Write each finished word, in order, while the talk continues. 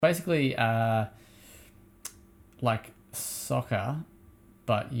Basically, like soccer,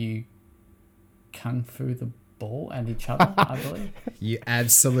 but you kung fu the ball and each other, I believe. You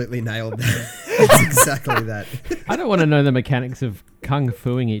absolutely nailed that. It's exactly that. I don't want to know the mechanics of kung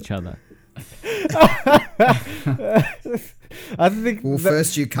fuing each other. I think. Well,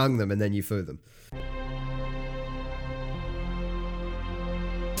 first you kung them and then you fu them.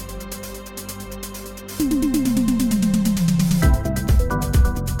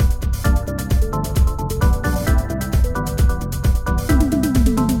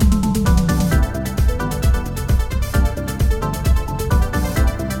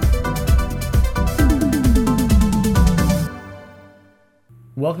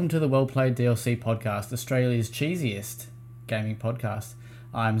 Welcome to the Well Played DLC podcast, Australia's cheesiest gaming podcast.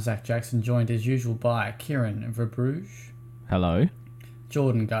 I'm Zach Jackson, joined as usual by Kieran Verbruge, Hello.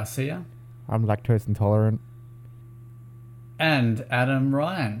 Jordan Garcia, I'm lactose intolerant. and Adam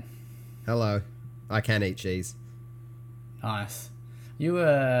Ryan. Hello. I can eat cheese. Nice.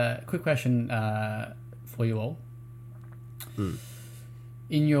 Quick question for you all.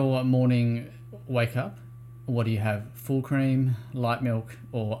 In your morning wake up, what do you have? Full cream, light milk,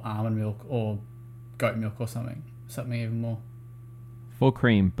 or almond milk, or goat milk, or something? Something even more. Full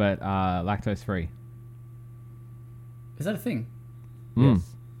cream, but lactose free. Is that a thing? Mm.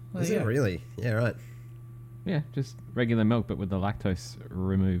 Well, Is there it you go. really? Yeah, right. Yeah, just regular milk, but with the lactose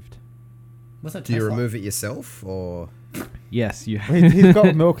removed. What's that Do you taste like? remove it yourself or? Yes, you He's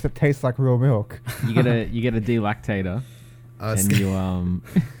got milk that tastes like real milk. you get a delactator, I was and you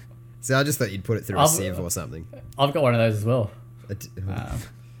So I just thought you'd put it through a sieve or something. I've got one of those as well.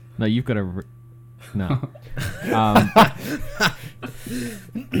 no, you've got a no.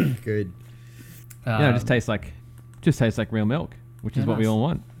 Good. It just tastes like real milk, which is Yeah, what we nice. all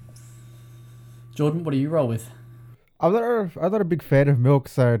want. Jordan, what do you roll with? I'm not a big fan of milk,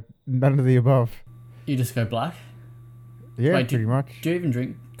 so none of the above. You just go black? Yeah, Wait, pretty much. Do you even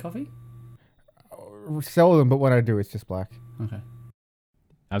drink coffee? Seldom, but when I do, it's just black. Okay.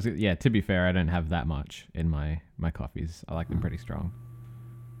 To be fair, I don't have that much in my coffees. I like them pretty strong.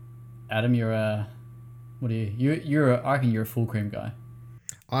 Adam, I reckon you're a full cream guy.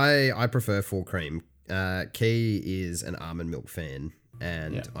 I prefer full cream. Key is an almond milk fan,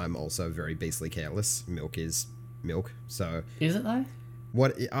 and Yeah. I'm also very beastly careless. Milk is milk, so Is it though?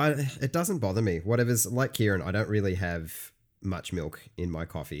 it doesn't bother me. Whatever's like Kieran, I don't really have much milk in my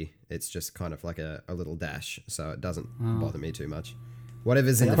coffee. It's just kind of like a little dash, so it doesn't bother me too much.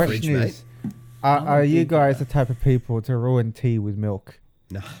 Whatever's in the fridge, Question mate. is, I'm a are you big guys guy. the type of people to ruin tea with milk?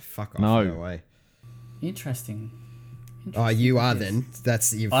 Nah, fuck off. No. No way. Interesting. Oh, you are Yes. then.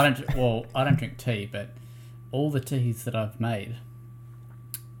 That's you've. I don't drink tea, but all the teas that I've made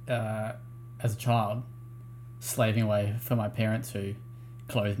as a child, slaving away for my parents who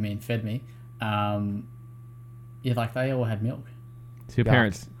clothed me and fed me, they all had milk. So your Yuck.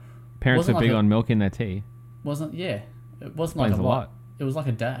 parents Wasn't are big like a- on milk in their tea. It wasn't like Explains a a lot. lot. It was like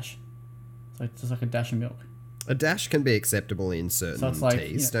a dash. It's like just like a dash of milk. A dash can be acceptable in certain So it's like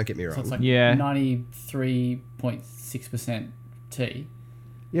teas. Don't get me wrong. So it's like Yeah. 93.6% tea.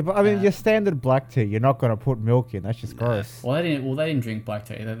 Yeah, but I mean, your standard black tea, you're not going to put milk in. That's just gross. Well, they didn't drink black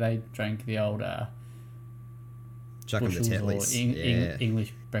tea. They drank the old Chuck 'em the bushels or Tetleys. Yeah.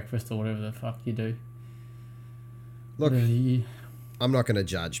 English breakfast or whatever the fuck you do. Look, The- I'm not going to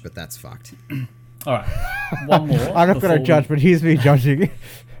judge, but that's fucked. All right, one more. I'm not going to judge, but here's me judging.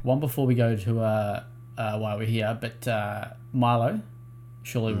 One before we go to why we're here. But Milo,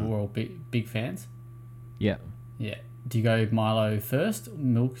 surely we're all big fans. Yeah. Yeah. Do you go Milo first,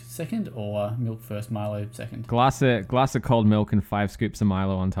 milk second, or milk first, Milo second? Glass of cold milk and 5 scoops of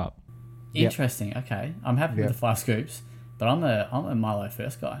Milo on top. Yep. Interesting. Okay, I'm happy with Yep. the 5 scoops, but I'm a Milo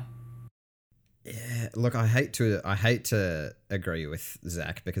first guy. Yeah. Look, I hate to agree with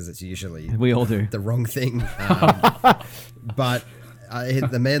Zach because it's usually We all do. the wrong thing. But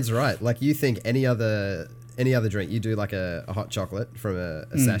the man's right. Like you think any other drink, you do like a hot chocolate from a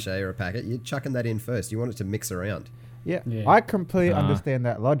sachet or a packet, you're chucking that in first. You want it to mix around. Yeah, Yeah. I completely understand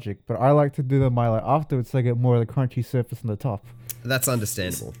that logic, but I like to do the Milo afterwards so I get more of the crunchy surface on the top. That's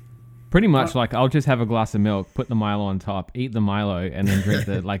understandable. Pretty much like I'll just have a glass of milk, put the Milo on top, eat the Milo, and then drink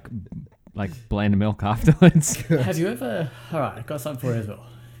the like bland milk afterwards. Have you ever? All right, I've got something for you as well.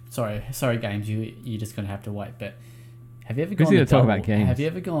 Sorry, games. You're just gonna have to wait. But have you ever Good gone to the talk double? about games. Have you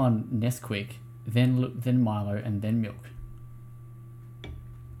ever gone Nesquik, then Milo, and then milk?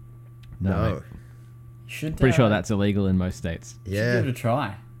 No. mate. You should. Pretty sure that's illegal in most states. Should Yeah. give it a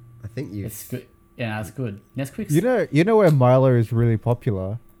try. I think you. It's good. Yeah, it's good. Nesquik's. You know where Milo is really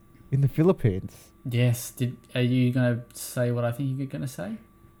popular? In the Philippines. Yes. Are you gonna say what I think you're gonna say?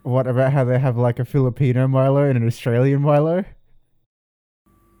 What about how they have like a Filipino Milo and an Australian Milo?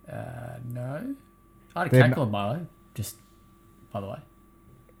 No. I had a Then- cackle Milo, just by the way.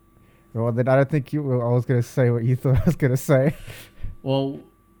 Well, then I don't think you. I was gonna say what you thought I was gonna say. Well,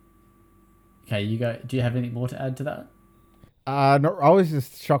 okay, you go. Do you have anything more to add to that? No, I was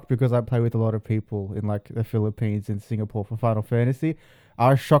just shocked because I play with a lot of people in like the Philippines and Singapore for Final Fantasy. I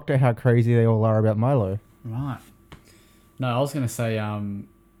was shocked at how crazy they all are about Milo. Right. No, I was going to say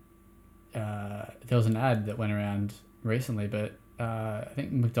there was an ad that went around recently, but I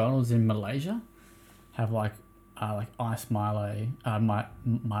think McDonald's in Malaysia have like ice Milo,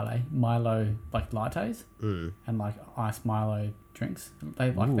 Milo like lattes and like ice Milo drinks.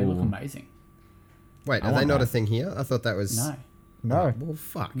 They look Ooh. amazing. Wait, I are they want not that. a thing here? I thought that was. No, No. Well,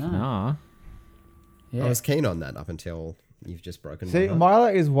 fuck. no, Nah. yeah. I was keen on that up until you've just broken. See, my heart. Milo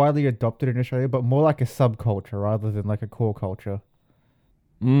is widely adopted in Australia, but more like a subculture rather than like a core culture.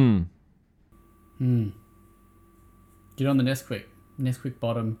 Mm. Get on the Nesquik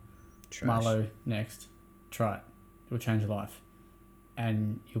bottom Trash. Milo next. Try it. It will change your life,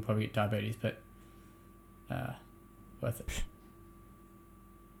 and you'll probably get diabetes, but worth it.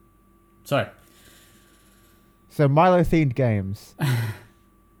 Sorry. So Milo themed games.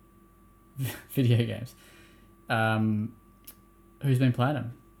 Video games. Who's been playing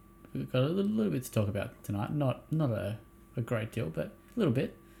them? We've got a little bit to talk about tonight. Not a great deal, but a little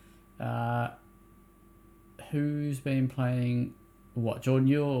bit. Who's been playing what? Jordan,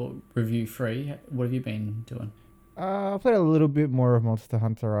 you're review free. What have you been doing? I played a little bit more of Monster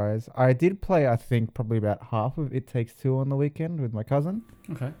Hunter Rise. I did play, I think, probably about half of It Takes Two on the weekend with my cousin.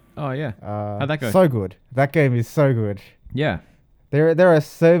 Okay. Oh yeah. How'd that go? So good. That game is so good. Yeah. There are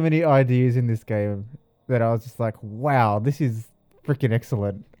so many ideas in this game that I was just like, wow, this is freaking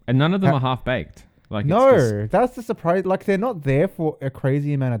excellent. And none of them Ha- are half baked. Like No, It's just, that's the surprise. Like they're not there for a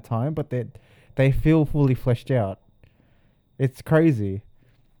crazy amount of time, but they feel fully fleshed out. It's crazy.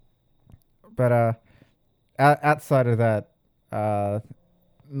 But outside of that,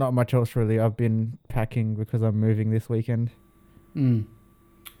 not much else really. I've been packing because I'm moving this weekend. Mm.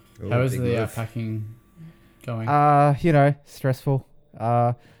 Ooh, How is big the move. packing going? Stressful.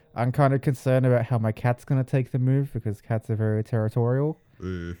 I'm kind of concerned about how my cat's gonna take the move because cats are very territorial,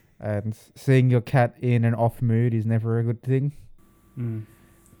 Mm. and seeing your cat in an off mood is never a good thing. Mm.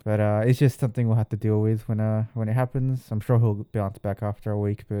 But it's just something we'll have to deal with when it happens. I'm sure he'll bounce back after a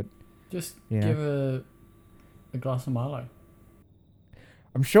week, but Just Yeah. give a glass of Milo.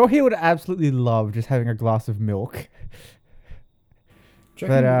 I'm sure he would absolutely love just having a glass of milk. Do you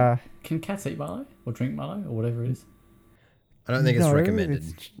But reckon can cats eat Milo or drink Milo or whatever it is? I don't think it's no, recommended.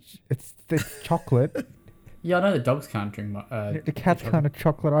 It's chocolate. Yeah, I know that dogs can't drink. The cat's kind of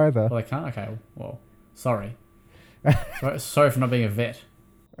chocolate either. Well, they can't. Okay. Well, sorry. Sorry for not being a vet.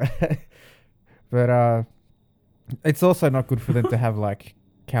 But it's also not good for them to have like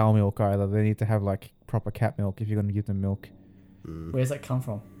cow milk either. They need to have like proper cat milk if you're going to give them milk. Mm. Where's that come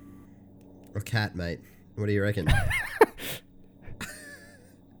from? A cat, mate. What do you reckon?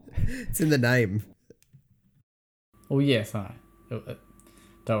 It's in the name. Oh yes, I know.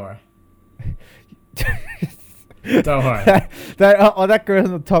 Don't worry. Don't worry. That goes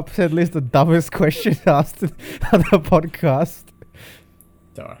on the top 10 list of dumbest questions asked on the podcast.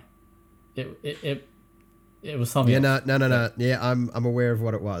 Don't worry. It was something. Yeah, else. no. Yeah, I'm aware of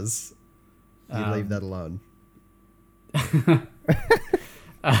what it was. You leave that alone.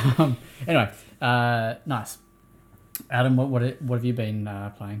 Anyway, nice. Adam, what have you been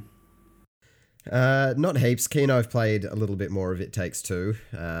playing? Not heaps. Keen, I've played a little bit more of It Takes Two.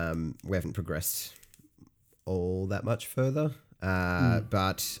 We haven't progressed all that much further.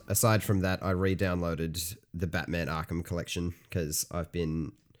 But aside from that, I re-downloaded the Batman Arkham Collection because I've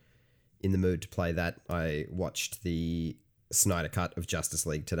been in the mood to play that. I watched the Snyder Cut of Justice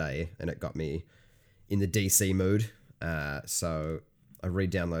League today, and it got me in the DC mood. So I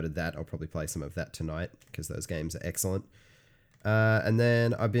re-downloaded that. I'll probably play some of that tonight because those games are excellent. And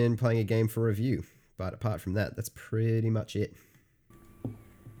then I've been playing a game for review. But apart from that, that's pretty much it.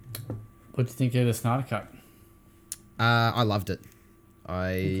 What do you think of the Snyder Cut? I loved it. I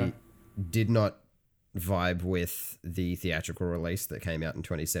Okay. did not vibe with the theatrical release that came out in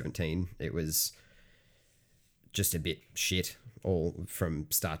 2017. It was just a bit shit all from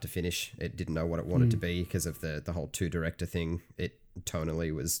start to finish. It didn't know what it wanted to be because of the whole two director thing. It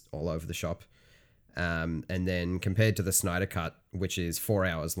tonally was all over the shop. And then compared to the Snyder Cut, which is 4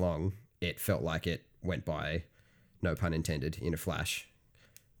 hours long, it felt like it went by, no pun intended, in a flash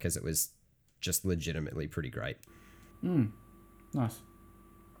because it was just legitimately pretty great. Nice.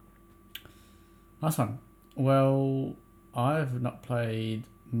 Nice one. Well, I've not played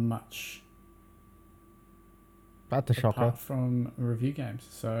much About the shocker. apart from review games.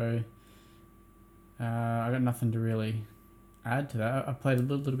 So I got nothing to really add to that. I played a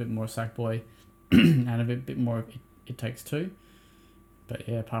little bit more Sackboy and a bit more of It Takes Two. But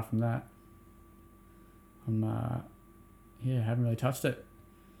yeah, apart from that, I'm haven't really touched it.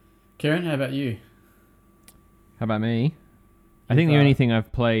 Kieran, how about you? How about me? I think the only thing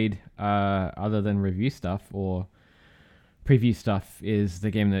I've played other than review stuff or preview stuff is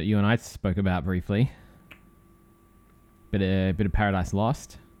the game that you and I spoke about briefly. Bit of Paradise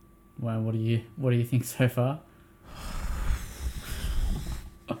Lost. Well, what do you think so far?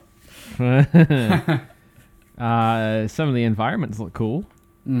 Some of the environments look cool.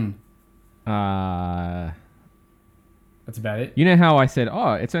 That's about it. You know how I said,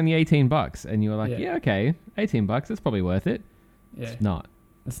 "Oh, it's only $18," and you were like, Yeah. "Yeah, okay, $18. That's probably worth it." Yeah, It's not.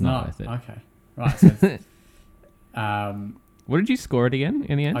 it's not not worth it. Okay, right. So it's, What did you score it again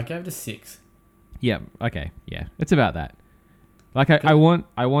in the end? I gave it a 6. Yeah. Okay. Yeah. It's about that. Like I want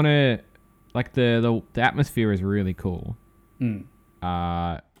to, like the atmosphere is really cool. Mm.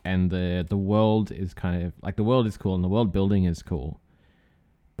 And the world is kind of like the world is cool and the world building is cool,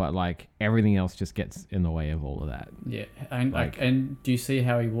 but like everything else just gets in the way of all of that. Yeah, and and do you see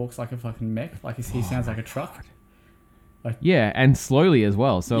how he walks like a fucking mech? Like he sounds like a truck. Yeah, and slowly as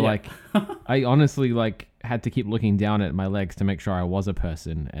well. So Yeah. like, I honestly like had to keep looking down at my legs to make sure I was a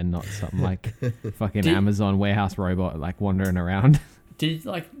person and not some like fucking Did- Amazon warehouse robot like wandering around. Did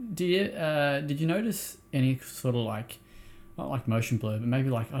you notice any sort of like, not like motion blur, but maybe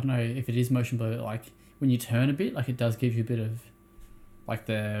like, I don't know if it is motion blur, like when you turn a bit, like it does give you a bit of like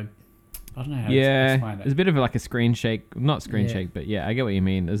the, I don't know how to Yeah, explain there's a it. bit of like a screen shake, not screen Yeah. shake, but yeah, I get what you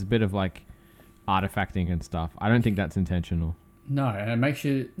mean. There's a bit of like artifacting and stuff. I don't think that's intentional. No, and it makes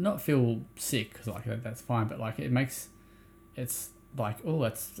you not feel sick because like that's fine, but like it's like, oh,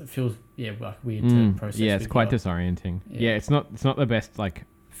 it feels like weird to process. Yeah, it's with quite your- disorienting. Yeah. Yeah, it's not the best like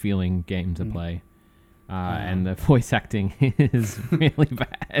feeling game to Mm. play, and the voice acting is really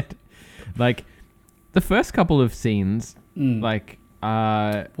bad. Like the first couple of scenes, Mm. like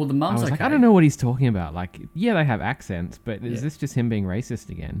well, the I mum's was okay. like, I don't know what he's talking about. Like, yeah, they have accents, but is Yeah. this just him being racist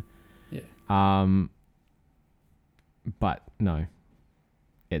again? Yeah. But no,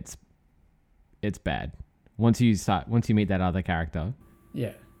 it's bad. Once you meet that other character,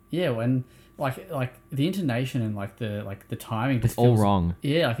 Yeah, yeah, when like the intonation and like the timing it's just all feels, wrong.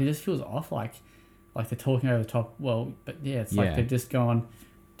 Yeah, like it just feels off. Like they're talking over the top. Well, but yeah, it's Yeah. like they've just gone,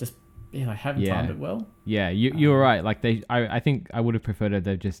 they haven't Yeah. timed it well. Yeah, you were right. Like I think I would have preferred if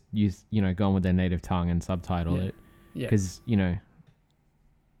they've just used gone with their native tongue and subtitled Yeah. it Yeah, because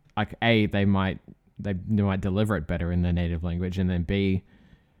like they might deliver it better in their native language, and then B,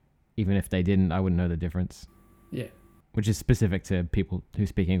 even if they didn't, I wouldn't know the difference. yeah, Which is specific to people who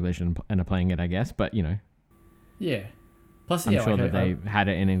speak English and are playing it, I guess. But yeah. Plus, I'm yeah, sure like, that they had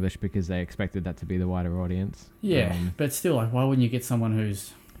it in English because they expected that to be the wider audience. yeah, but still, like, why wouldn't you get someone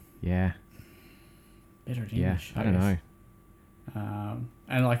who's Yeah. better at Yeah. English? I don't guess? know.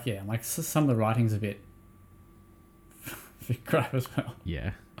 And like, yeah, like some of the writing's a bit crap as well.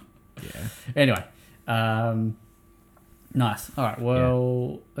 Yeah. Yeah. Anyway, nice. All right.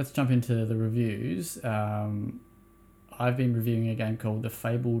 Well, let's jump into the reviews. I've been reviewing a game called The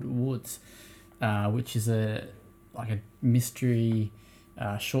Fabled Woods, which is a mystery,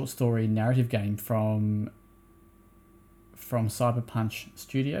 short story narrative game from Cyberpunch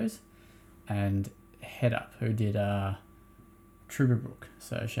Studios and Head Up, who did Trooper Brook.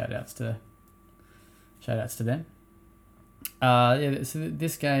 So shout outs to them. Yeah, so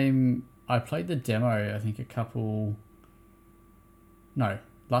this game, I played the demo, I think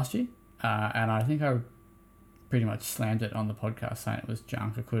last year, and I think I pretty much slammed it on the podcast saying it was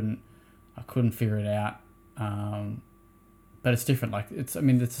junk. I couldn't figure it out, but it's different. Like it's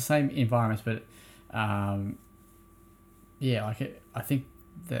the same environments, but yeah, I think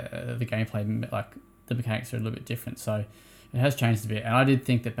the gameplay, like the mechanics are a little bit different, so it has changed a bit. And I did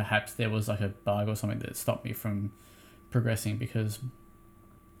think that perhaps there was like a bug or something that stopped me from progressing because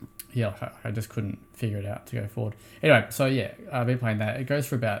I just couldn't figure it out to go forward. Anyway, so yeah, I've been playing that. It goes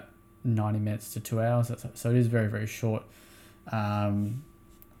for about 90 minutes to 2 hours, so it is very, very short. And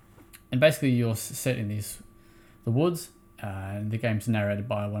basically you're set in the woods, and the game's narrated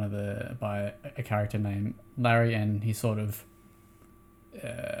by by a character named Larry, and he's sort of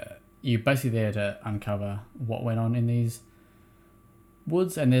you're basically there to uncover what went on in these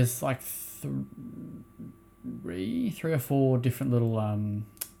woods, and there's like three or four different little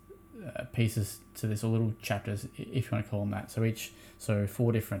pieces to this, or little chapters, if you want to call them that. So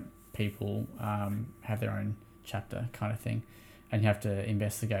four different people have their own chapter kind of thing, and you have to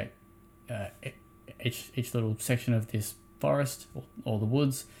investigate each little section of this forest or the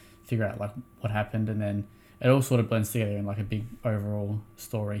woods, figure out like what happened, and then it all sort of blends together in like a big overall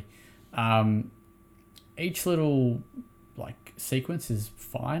story. Each little like sequence is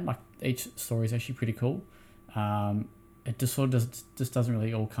fine. Like each story is actually pretty cool. It just sort of just doesn't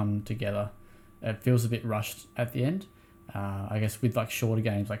really all come together. It feels a bit rushed at the end. I guess with like shorter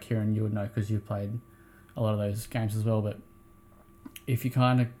games, like Kieran, you would know because you've played a lot of those games as well. But if you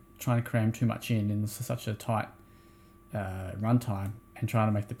kind of trying to cram too much in such a tight runtime and trying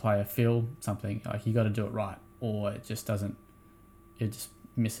to make the player feel something, like you got to do it right, or it just doesn't. It just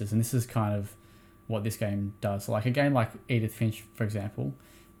misses, and this is kind of what this game does. Like a game like Edith Finch, for example,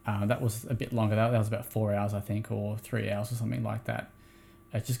 that was a bit longer. That was about 4 hours, I think, or 3 hours or something like that.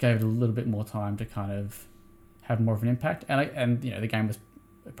 It just gave it a little bit more time to kind of have more of an impact, and you know the game was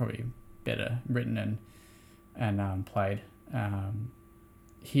probably better written and played.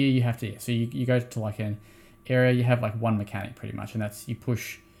 Here you have to, so you go to like an area, you have like one mechanic pretty much, and that's you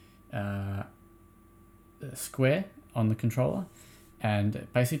push a square on the controller, and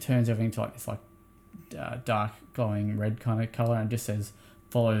it basically turns everything to like this like dark glowing red kind of color, and just says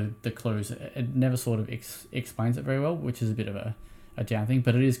follow the clues. It never sort of explains it very well, which is a bit of a down thing,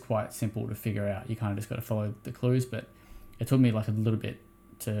 but it is quite simple to figure out. You kind of just got to follow the clues, but it took me like a little bit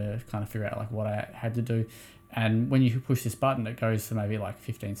to kind of figure out like what I had to do. And when you push this button, it goes for maybe like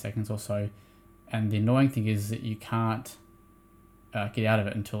 15 seconds or so, and the annoying thing is that you can't get out of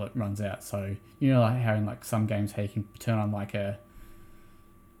it until it runs out. So you know, like how in like some games, how you can turn on like a,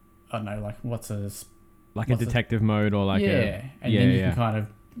 I don't know, like what's a detective mode, or like and then you can kind of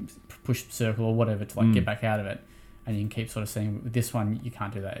push circle or whatever to like get back out of it, and you can keep sort of seeing. With this one, you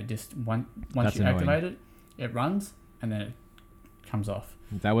can't do that. It just once you activate it, it runs and then it comes off.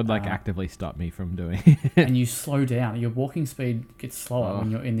 That would like actively stop me from doing it. And you slow down. Your walking speed gets slower when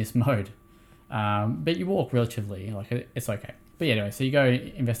you're in this mode, but you walk relatively, like it's okay. But yeah, anyway, so you go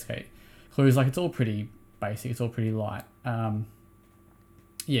investigate clues. Like it's all pretty basic. It's all pretty light. Yeah,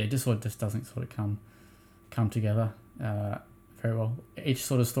 it just doesn't sort of come together very well. Each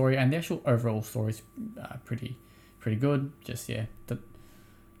sort of story and the actual overall story is pretty good. Just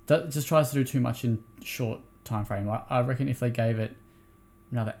that just tries to do too much in short time frame. I reckon if they gave it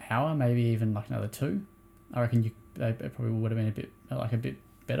another hour, maybe even like another 2, I reckon it probably would have been a bit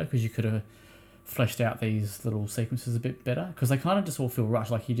better, because you could have fleshed out these little sequences a bit better, because they kind of just all feel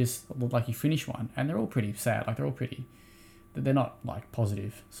rushed. Like you finish one and they're all pretty sad. Like they're not like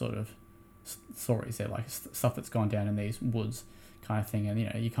positive sort of stories. They're like stuff that's gone down in these woods kind of thing. And you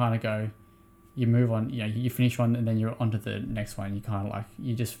know, you kind of go, you move on, you know, you finish one and then you're onto the next one. You kind of like,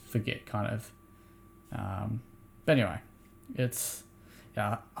 you just forget kind of. But anyway, it's,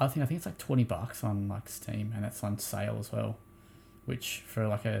 I think it's like $20 on like Steam, and that's on sale as well, which for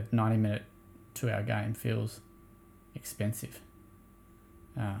like a 90-minute 2-hour game feels expensive.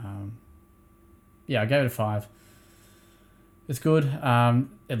 Yeah, I gave it a 5. It's good.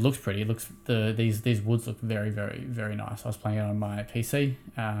 It looks pretty. It looks these woods look very, very, very nice. I was playing it on my PC,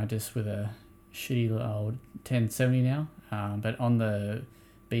 just with a shitty old 1070 now. But on the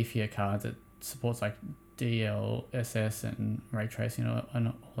beefier cards, it supports like DLSS and ray tracing and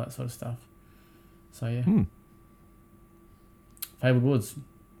all that sort of stuff. So yeah. Fabled Woods,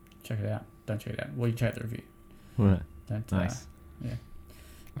 check it out. Don't check it out. Well, you check the review. Right. Don't. Nice. Yeah.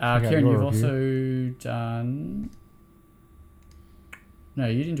 Kieran, you've also done. No,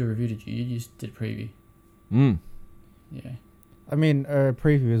 you didn't do a review, did you? You just did a preview. Yeah. I mean, a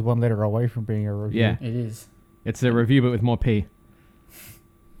preview is one letter away from being a review. Yeah. It is. It's a review, but with more P.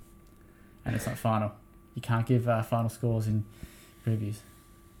 And it's not final. You can't give final scores in previews.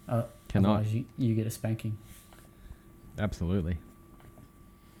 Cannot. Otherwise you get a spanking. Absolutely.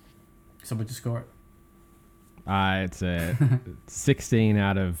 So what'd you score it? It's a 16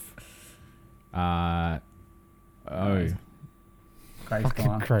 out of... Craig's Fucking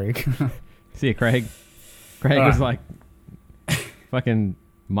gone. Craig. See you, Craig. Craig was like, fucking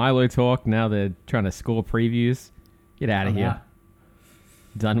Milo talk. Now they're trying to score previews. Get out of here. Out.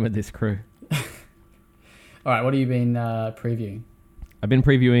 Done with this crew. All right, what have you been previewing? I've been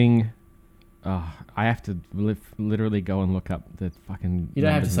previewing... I have to literally go and look up the fucking... You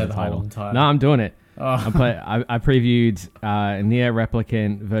don't have to numbers say in the title. whole entire... No, I'm doing it. Oh. I previewed Nier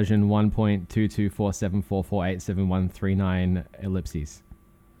Replicant version 1.22474487139 ellipses.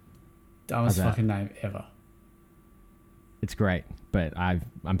 Dumbest fucking name ever. It's great, but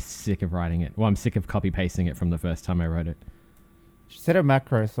I'm sick of writing it. Well, I'm sick of copy pasting it from the first time I wrote it. Set a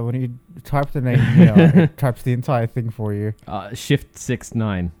macro so when you type the name here, it types the entire thing for you. Shift 6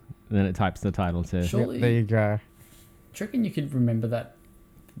 9, and then it types the title too. Surely, There you go. you reckon you could remember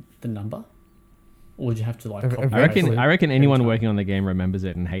the number? Or would you have to like Ev- copy I reckon. paste it I reckon every anyone time? working on the game remembers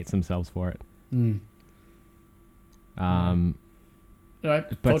it and hates themselves for it. Right,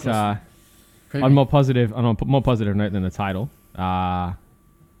 But podcast. on a more positive note than the title, I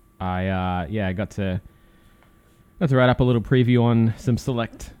got to write up a little preview on some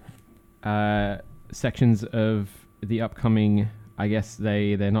select sections of the upcoming. I guess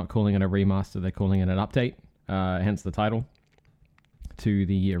they're not calling it a remaster; they're calling it an update. Hence the title to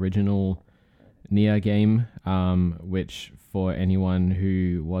the original Nier game, which for anyone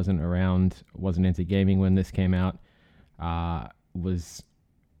who wasn't into gaming when this came out, was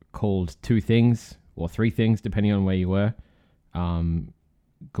called two things or three things depending on where you were.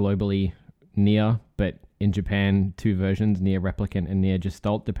 Globally, Nier, but in Japan, two versions: Nier Replicant and Nier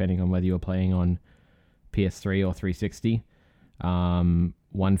Gestalt, depending on whether you were playing on PS3 or 360.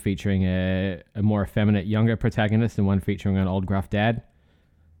 One featuring a more effeminate younger protagonist and one featuring an old gruff dad.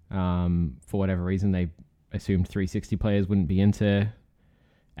 For whatever reason, they assumed 360 players wouldn't be into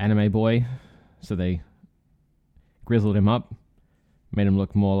Anime Boy, so they grizzled him up, made him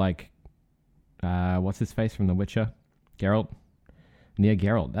look more like what's his face from The Witcher, Geralt. Nier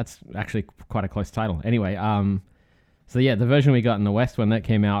Geralt. That's actually quite a close title. Anyway, so yeah, the version we got in the West when that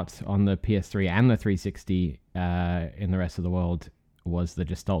came out on the PS3 and the 360 in the rest of the world was the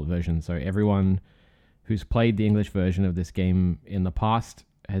Gestalt version. So everyone who's played the English version of this game in the past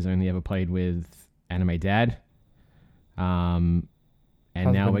has only ever played with Anime Dad. And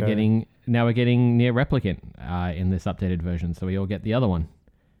now we're getting Nier Replicant in this updated version, so we all get the other one,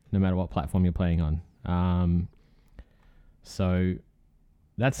 no matter what platform you're playing on. So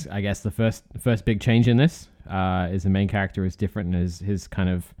that's, I guess, the first big change in this is the main character is different, and his kind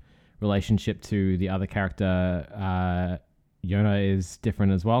of relationship to the other character, Yona, is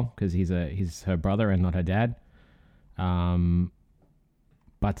different as well because he's her brother and not her dad.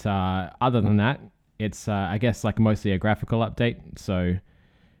 But other than that, it's I guess like mostly a graphical update. So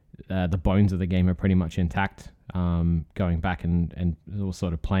the bones of the game are pretty much intact. Going back and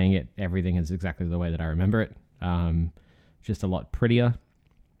sort of playing it, everything is exactly the way that I remember it. Just a lot prettier.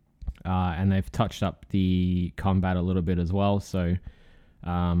 And they've touched up the combat a little bit as well. So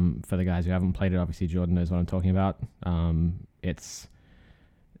for the guys who haven't played it, obviously Jordan knows what I'm talking about. It's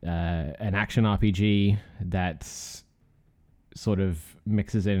an action RPG that's sort of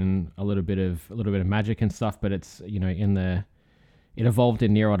mixes in a little bit of magic and stuff, but it's, you know, it evolved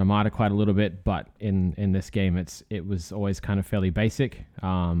in Nier Automata quite a little bit, but in this game it was always kind of fairly basic.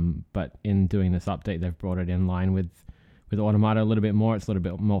 But in doing this update, they've brought it in line with Automata a little bit more. It's a little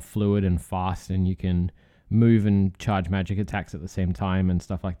bit more fluid and fast, and you can move and charge magic attacks at the same time and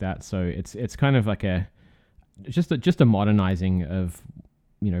stuff like that. So it's kind of like just a modernizing of,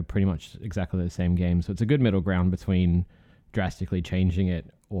 you know, pretty much exactly the same game. So it's a good middle ground between drastically changing it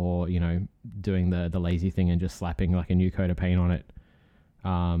or, you know, doing the lazy thing and just slapping like a new coat of paint on it.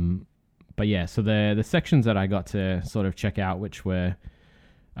 But yeah, so the sections that I got to sort of check out, which were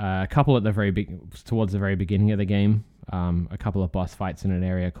a couple at towards the very beginning of the game, a couple of boss fights in an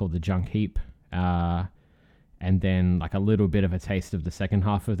area called the Junk Heap, and then like a little bit of a taste of the second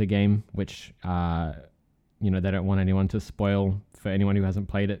half of the game, which you know, they don't want anyone to spoil for anyone who hasn't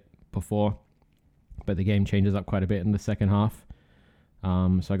played it before, but the game changes up quite a bit in the second half.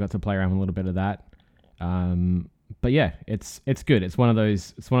 So I got to play around with a little bit of that. But yeah, it's good. It's one of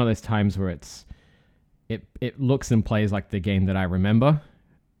those times where it looks and plays like the game that I remember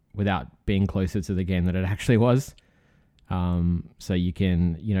without being closer to the game that it actually was. So you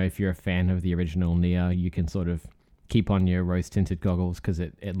can, you know, if you're a fan of the original Nier, you can sort of keep on your rose-tinted goggles because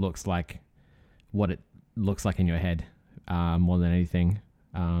it looks like what it looks like in your head more than anything.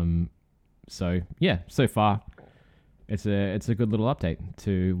 So yeah, so far it's a good little update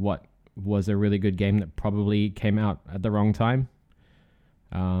to what was a really good game that probably came out at the wrong time.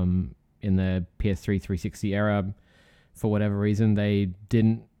 In the PS3 360 era, for whatever reason, they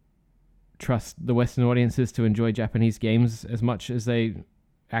didn't trust the Western audiences to enjoy Japanese games as much as they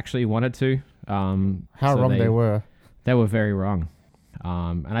actually wanted to. How wrong they were. They were very wrong.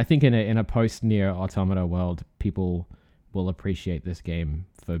 And I think in a post Nier Automata world, people will appreciate this game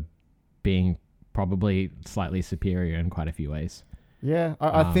for being probably slightly superior in quite a few ways. Yeah,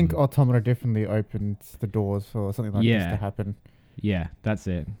 I think Automata definitely opens the doors for something like this to happen. Yeah, that's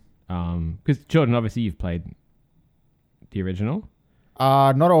it. Because Jordan, obviously you've played the original.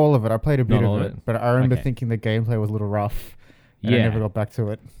 Not all of it. I played a bit Not all of of it, it. but I remember Okay. thinking the gameplay was a little rough, and I Yeah. never got back to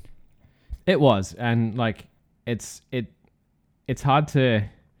it. It was, and like it's hard to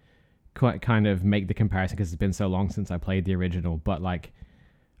quite kind of make the comparison because it's been so long since I played the original. But like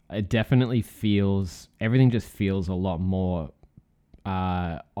it definitely feels, everything just feels a lot more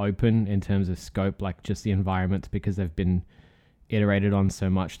open in terms of scope, like just the environments, because they've been iterated on so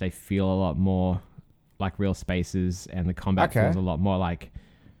much. They feel a lot more like real spaces, and the combat feels a lot more like,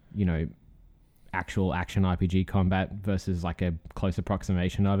 you know, actual action RPG combat versus like a close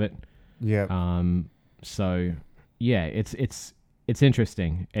approximation of it. Yeah. So yeah, it's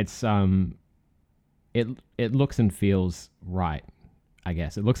interesting. It's it looks and feels right, I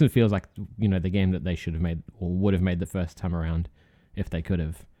guess. It looks and feels like, you know, the game that they should have made or would have made the first time around if they could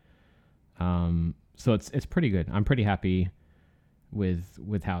have. So it's pretty good. I'm pretty happy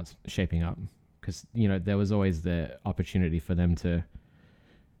with how it's shaping up, because, you know, there was always the opportunity for them to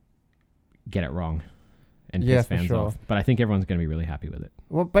get it wrong and piss fans off. But I think everyone's going to be really happy with it.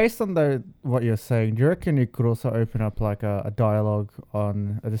 Well, based on what you're saying, do you reckon you could also open up like a dialogue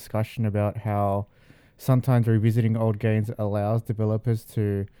on a discussion about how sometimes revisiting old games allows developers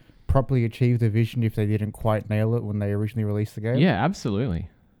to properly achieve the vision if they didn't quite nail it when they originally released the game? Yeah, absolutely.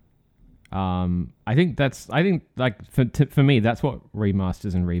 I think like for me, that's what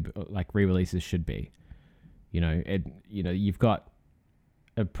remasters and re-releases should be. You know, you've got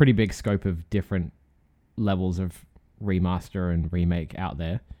a pretty big scope of different levels of remaster and remake out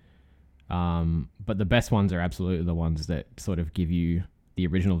there. But the best ones are absolutely the ones that sort of give you the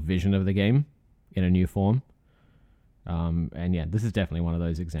original vision of the game in a new form. And yeah, this is definitely one of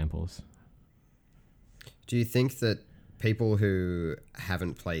those examples. Do you think that people who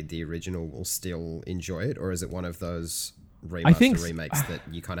haven't played the original will still enjoy it, or is it one of those remakes that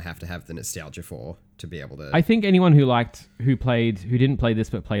you kind of have to have the nostalgia for to be able to? I think anyone who didn't play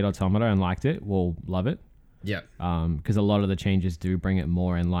this but played Automata and liked it will love it. Yeah. Because a lot of the changes do bring it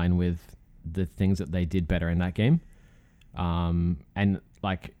more in line with the things that they did better in that game. And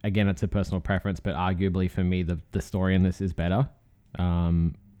like, again, it's a personal preference, but arguably for me, the story in this is better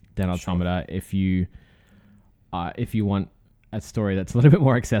than Automata. Sure. If you want a story that's a little bit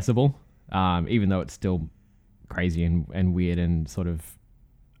more accessible, even though it's still crazy and weird and sort of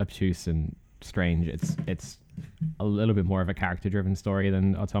obtuse and strange, it's a little bit more of a character-driven story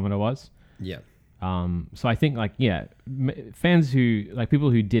than Automata was. Yeah. So I think, like, yeah, fans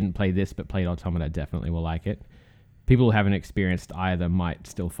people who didn't play this but played Automata definitely will like it. People who haven't experienced either might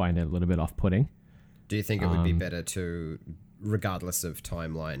still find it a little bit off-putting. Do you think it would be better to, regardless of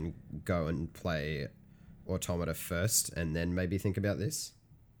timeline, go and play Automata first and then maybe think about this?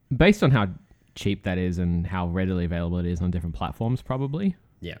 Based on how cheap that is and how readily available it is on different platforms, probably.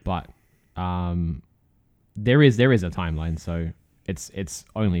 Yeah. But there is a timeline, so it's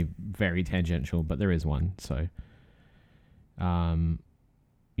only very tangential, but there is one. So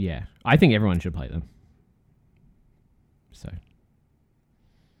yeah, I think everyone should play them. So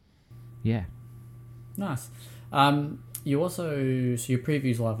yeah. Nice. You also, so your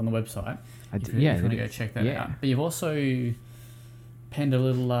preview's live on the website. If you want to go check that out. But you've also penned a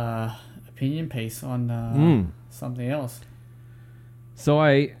little opinion piece on something else. So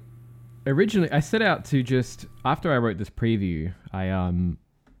I set out to just, after I wrote this preview,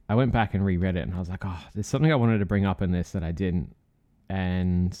 I went back and reread it, and I was like, oh, there's something I wanted to bring up in this that I didn't.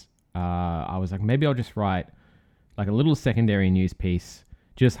 And I was like, maybe I'll just write like a little secondary news piece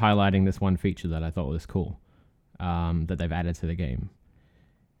just highlighting this one feature that I thought was cool, that they've added to the game.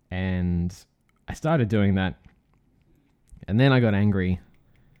 And I started doing that, and then I got angry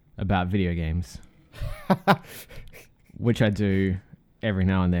about video games, which I do every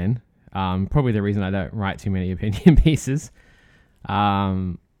now and then. Probably the reason I don't write too many opinion pieces.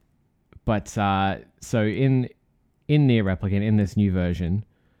 So in Nier Replicant, in this new version,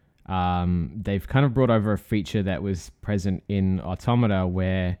 they've kind of brought over a feature that was present in Automata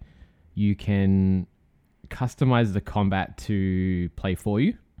where you can customize the combat to play for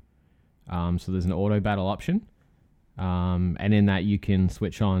you. So there's an auto battle option. And in that you can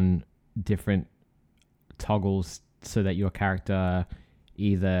switch on different toggles so that your character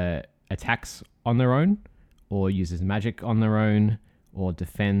either attacks on their own, or uses magic on their own, or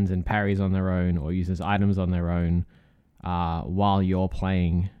defends and parries on their own, or uses items on their own, while you're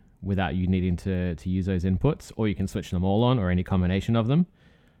playing without you needing to use those inputs, or you can switch them all on, or any combination of them,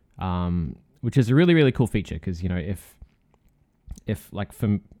 which is a really, really cool feature. Because, you know, if like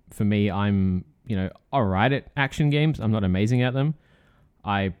for me, I'm, you know, all right at action games, I'm not amazing at them.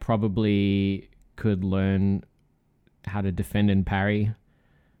 I probably could learn how to defend and parry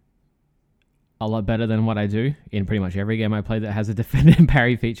a lot better than what I do in pretty much every game I play that has a defend and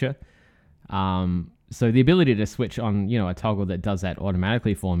parry feature. So the ability to switch on, you know, a toggle that does that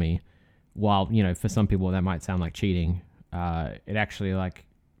automatically for me, while, you know, for some people that might sound like cheating, it actually like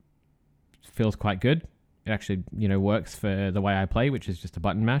feels quite good. it actually, works for the way I play, which is just a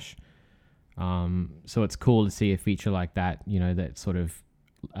button mash. So it's cool to see a feature like that, that sort of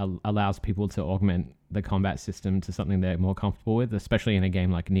allows people to augment the combat system to something they're more comfortable with, especially in a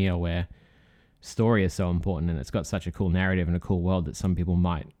game like Neo where story is so important and it's got such a cool narrative and a cool world that some people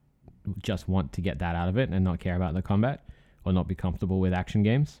might just want to get that out of it and not care about the combat or not be comfortable with action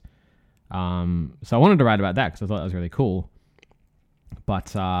games. So I wanted to write about that because I thought that was really cool. But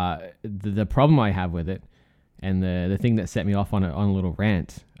the problem I have with it, and the thing that set me off on a little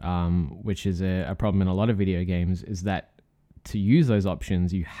rant, which is a problem in a lot of video games, is that to use those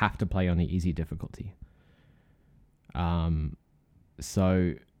options, you have to play on the easy difficulty.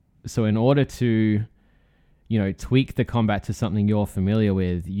 So in order to, tweak the combat to something you're familiar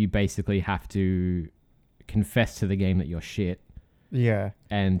with, you basically have to confess to the game that you're shit. Yeah.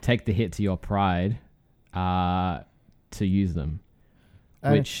 And take the hit to your pride to use them.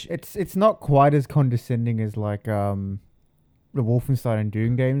 Which it's not quite as condescending as like the Wolfenstein and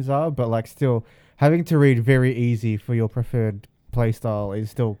Doom games are, but like still having to read very easy for your preferred playstyle is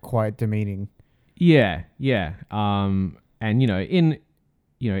still quite demeaning. Yeah. And in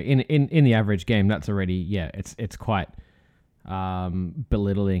the average game, that's already it's quite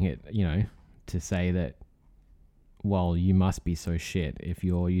belittling it, to say that, well, you must be so shit if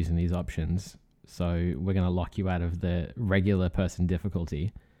you're using these options. So we're going to lock you out of the regular person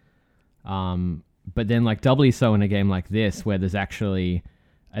difficulty. But then like doubly so in a game like this, where there's actually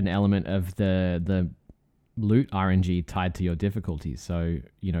an element of the loot RNG tied to your difficulty. So,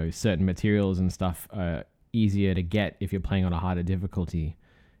 certain materials and stuff are easier to get if you're playing on a harder difficulty.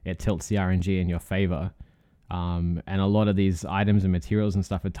 It tilts the RNG in your favor. And a lot of these items and materials and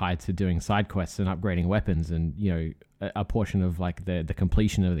stuff are tied to doing side quests and upgrading weapons and, a portion of like the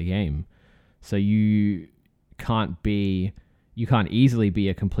completion of the game. So you can't easily be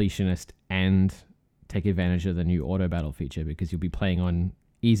a completionist and take advantage of the new auto battle feature because you'll be playing on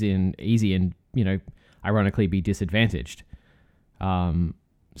easy and ironically be disadvantaged.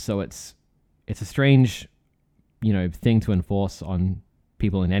 So it's a strange, thing to enforce on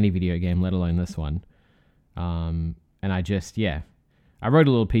people in any video game, let alone this one. And I wrote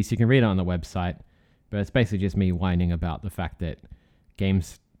a little piece. You can read it on the website, but it's basically just me whining about the fact that game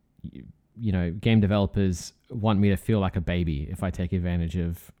developers want me to feel like a baby if I take advantage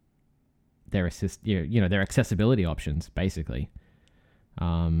of their their accessibility options, basically.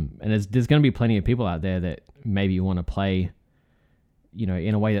 And there's going to be plenty of people out there that maybe want to play,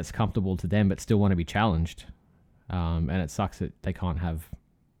 in a way that's comfortable to them, but still want to be challenged. And it sucks that they can't have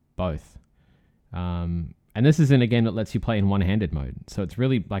both. And this is in a game that lets you play in one-handed mode, so it's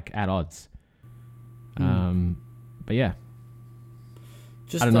really like at odds. But yeah.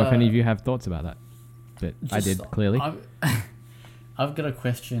 I don't know if any of you have thoughts about that, but I did, clearly. I've got a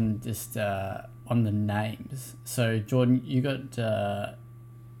question just on the names. So Jordan, you're not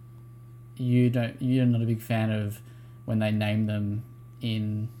a big fan of when they name them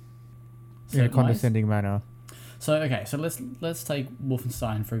in a condescending manner. So okay, so let's take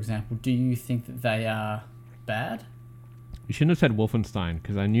Wolfenstein for example. Do you think that they are bad? You shouldn't have said Wolfenstein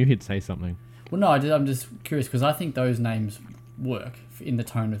because I knew he'd say something. Well, no, I'm just curious because I think those names work in the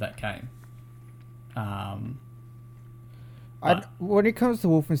tone of that game. When it comes to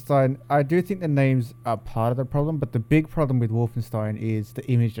Wolfenstein, I do think the names are part of the problem, but the big problem with Wolfenstein is the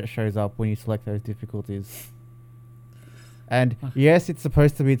image that shows up when you select those difficulties. And yes, it's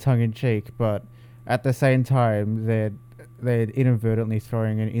supposed to be tongue-in-cheek, but at the same time, they're inadvertently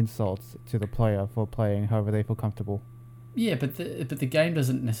throwing in insults to the player for playing however they feel comfortable. Yeah, but the game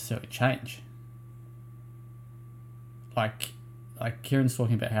doesn't necessarily change. Like Kieran's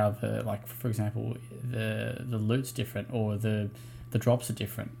talking about how for example, the loot's different or the drops are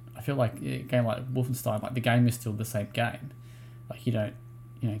different. I feel like a game like Wolfenstein, like the game is still the same game. Like you don't,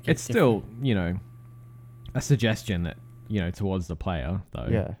 it's still, a suggestion that, towards the player though.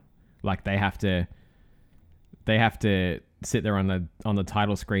 Yeah. Like they have to sit there on the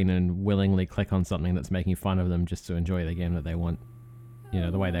title screen and willingly click on something that's making fun of them just to enjoy the game that they want,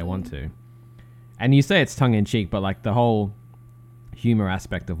 the way they want to. And you say it's tongue in cheek, but like the whole humor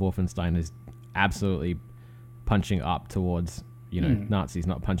aspect of Wolfenstein is absolutely punching up towards, Nazis,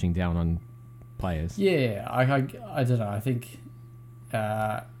 not punching down on players. Yeah, I don't know. I think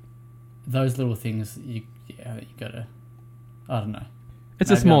those little things you gotta. I don't know.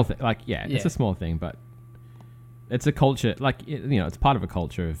 It's maybe a small thing. It's a small thing, but it's a culture. Like it's part of a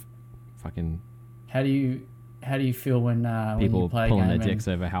culture of fucking. How do you feel when people when you play pulling a game their dicks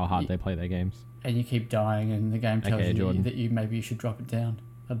over how hard they play their games? And you keep dying, and the game tells you that maybe you should drop it down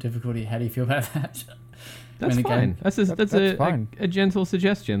of difficulty. How do you feel about that? That's fine. That's fine. A gentle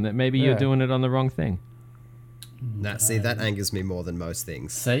suggestion that maybe you're doing it on the wrong thing. Nah, see, that angers me more than most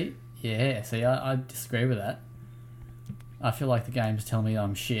things. See? Yeah, see, I disagree with that. I feel like the game's telling me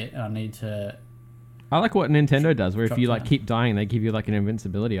I'm shit and I need to... I like what Nintendo does, where if drop you like down. keep dying, they give you like an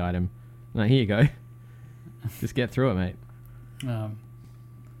invincibility item. Like, here you go. Just get through it, mate.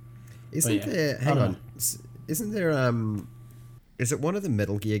 Isn't yeah, there... I Hang don't on. Isn't there... Is it one of the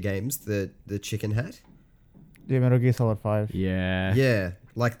Metal Gear games, the chicken hat? Yeah, Metal Gear Solid 5. Yeah. Yeah.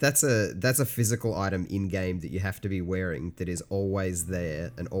 Like, that's a physical item in-game that you have to be wearing that is always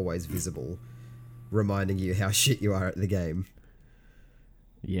there and always visible, reminding you how shit you are at the game.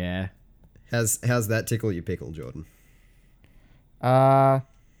 Yeah. How's that tickle your pickle, Jordan? I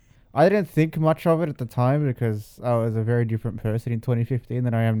didn't think much of it at the time because I was a very different person in 2015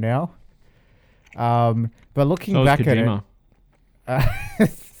 than I am now. But looking So was back at Kojima.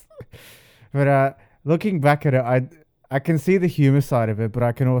 it, looking back at it, I can see the humor side of it, but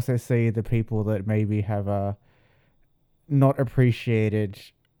I can also see the people that maybe have not appreciated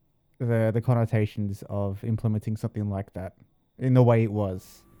the connotations of implementing something like that in the way it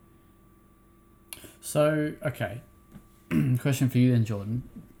was. So, okay. Question for you then, Jordan,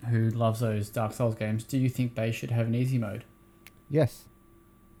 who loves those Dark Souls games. Do you think they should have an easy mode? Yes.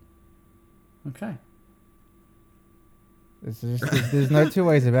 Okay. There's no two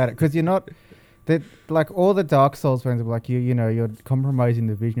ways about it because you're not that like all the Dark Souls fans are like you're compromising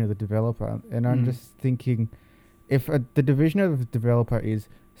the vision of the developer, and I'm just thinking if the division of the developer is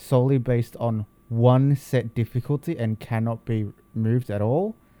solely based on one set difficulty and cannot be moved at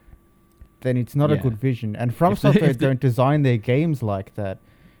all, then it's not a good vision. And From Software don't design their games like that.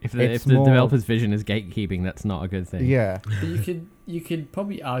 If the developer's vision is gatekeeping, that's not a good thing. Yeah. But you could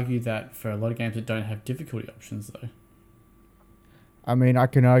probably argue that for a lot of games that don't have difficulty options, though. I mean, I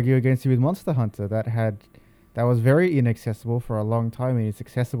can argue against you with Monster Hunter. That was very inaccessible for a long time, and it's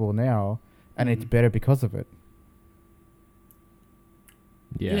accessible now, and it's better because of it.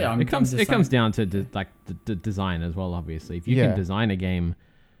 Yeah, I'm it comes just down to the design as well. Obviously, if you can design a game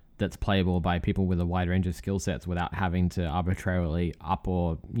that's playable by people with a wide range of skill sets without having to arbitrarily up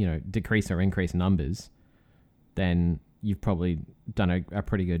or decrease or increase numbers, then you've probably done a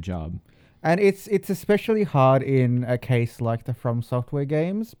pretty good job. And it's especially hard in a case like the From Software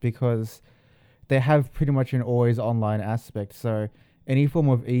games because they have pretty much an always online aspect. So any form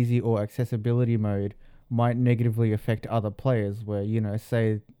of easy or accessibility mode might negatively affect other players where,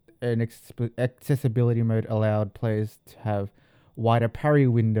 say an accessibility mode allowed players to have wider parry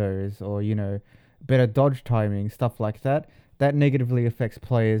windows or, better dodge timing, stuff like that. That negatively affects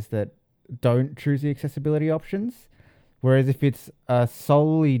players that don't choose the accessibility options. Whereas if it's a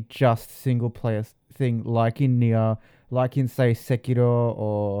solely just single player thing, like in Nier, like in say Sekiro,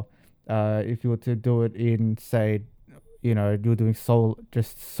 or if you were to do it in say, you're doing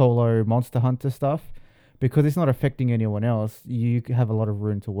solo Monster Hunter stuff, because it's not affecting anyone else, you have a lot of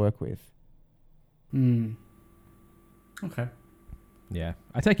room to work with. Okay. Yeah,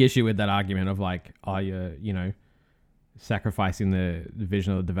 I take issue with that argument of like, you're sacrificing the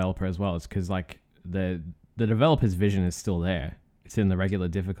vision of the developer as well. It's because like the developer's vision is still there. It's in the regular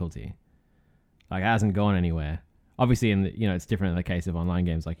difficulty. Like, it hasn't gone anywhere. Obviously, it's different in the case of online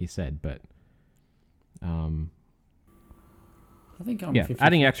games, like you said, but I think I'm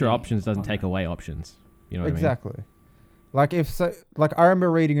adding extra options doesn't take away options. You know what exactly. I mean? Like I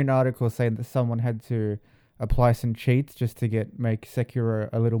remember reading an article saying that someone had to apply some cheats just to make Sekiro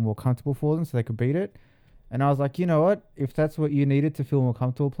a little more comfortable for them so they could beat it. And I was like, you know what? If that's what you needed to feel more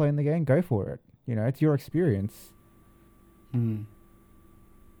comfortable playing the game, go for it. It's your experience. Okay.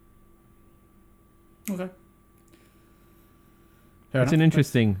 It's an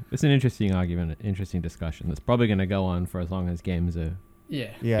interesting argument, interesting discussion. That's probably going to go on for as long as games are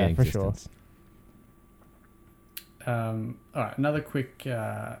yeah for existence. Sure. All right, another quick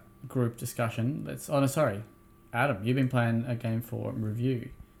group discussion. Adam, you've been playing a game for review.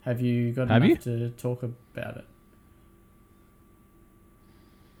 Have you got enough to talk about it?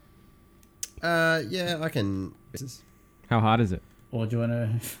 Yeah, I can. How hard is it? Or do you want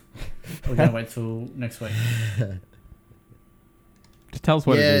to? We're going to wait till next week. Just tell us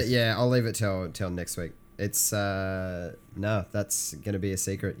what it is. Yeah, I'll leave it till next week. It's that's gonna be a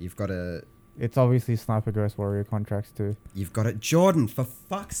secret. You've got to. It's obviously Sniper Ghost Warrior Contracts too. You've got it, Jordan. For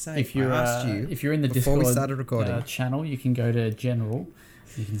fuck's sake! If you're if you're in the before Discord we started recording. Channel, you can go to General.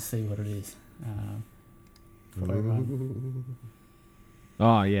 You can see what it is.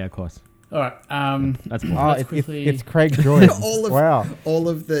 Oh yeah, of course. All right. That's it's Craig Joyce. all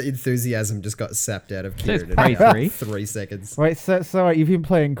of the enthusiasm just got sapped out of Kieran in Prey about 3. 3 seconds. Wait, so you've been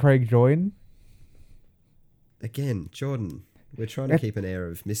playing Craig Joyne? Again, Jordan, we're trying to keep an air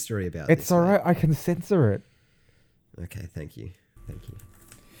of mystery about this. It's all right. I can censor it. Okay, thank you.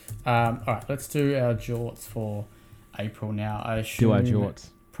 All right, let's do our jorts for April now. I assume Do our jorts.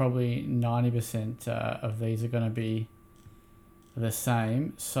 probably 90% of these are going to be the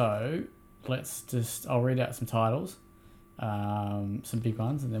same. So I'll read out some titles, some big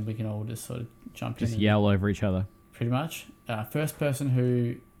ones, and then we can all just sort of jump in. Just yell over each other. Pretty much. First person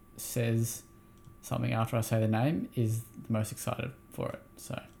who says something after I say the name is the most excited for it.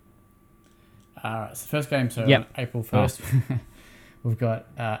 So, alright, so first game, so Yep. on April 1st, we've got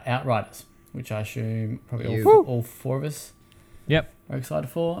Outriders, which I assume probably You. all four of us Yep. are excited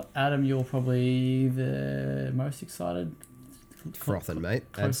for. Adam, you're probably the most excited. Frothing,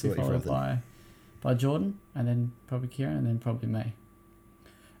 mate. Closely Absolutely followed frothing. by Jordan, and then probably Kieran, and then probably me.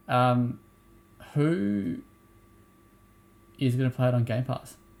 Who is going to play it on Game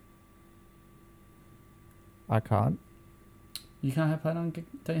Pass? I can't. You can't have play it on.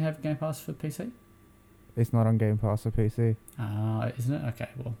 Don't you have Game Pass for PC? It's not on Game Pass or PC. Isn't it? Okay,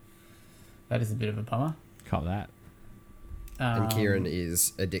 well, that is a bit of a bummer. Call that. And Kieran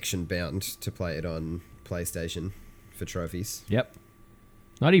is addiction bound to play it on PlayStation for trophies. Yep.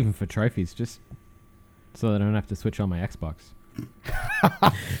 Not even for trophies, just so that I don't have to switch on my Xbox.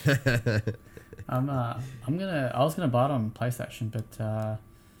 I was gonna buy it on PlayStation, but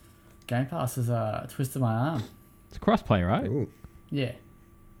Game Pass has twisted my arm. It's crossplay, right? Ooh. Yeah.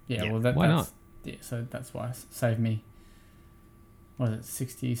 Yeah, Well, why that's, not? Yeah, so that's why it saved me. What is it?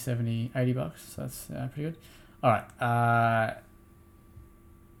 60, 70, $80. So that's pretty good. All right.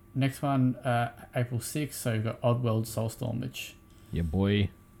 Next one, April 6th. So we've got Oddworld Soulstorm, which Yeah, boy.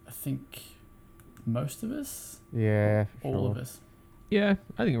 I think most of us, Yeah. all sure. of us. Yeah,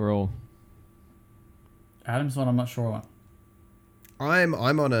 I think we're all. Adam's one I'm not sure on. I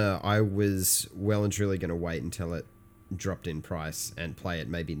was well and truly going to wait until it dropped in price and play it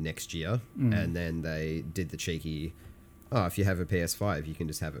maybe next year. And then they did the cheeky, if you have a PS5, you can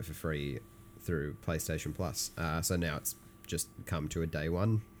just have it for free through PlayStation Plus. So now it's just come to a day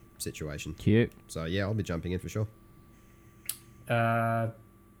one situation. Cute. So yeah, I'll be jumping in for sure.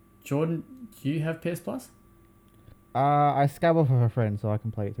 Jordan, do you have PS Plus? I scab off of a friend so I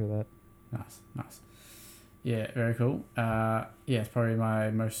can play it through that. Nice. Yeah, very cool. Yeah, it's probably my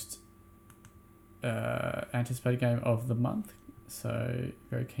most anticipated game of the month. So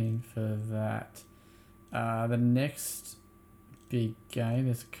very keen for that. The next big game,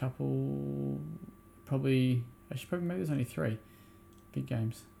 there's a couple, maybe there's only 3 big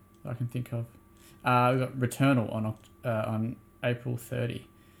games that I can think of. We've got Returnal on April 30.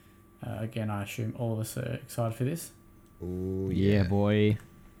 Again, I assume all of us are excited for this. Ooh, Yeah, boy.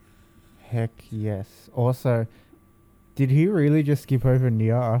 Heck yes. Also, did he really just skip over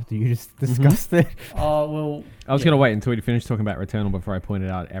Nier after you just discussed it? Oh, well... I was going to wait until he finished talking about Returnal before I pointed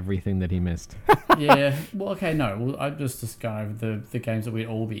out everything that he missed. Yeah, well, okay, no. Well, I'm just going over the games that we'd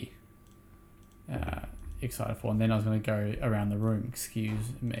all be excited for, and then I was going to go around the room.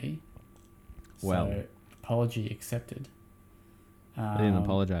 Excuse me. Well. So, apology accepted. I didn't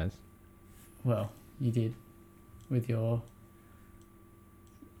apologize. Well, you did with your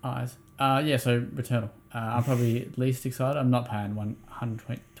eyes. Yeah, so Returnal. I'm probably least excited. I'm not paying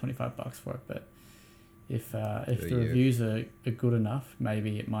 $125 for it, but if the you? reviews are good enough,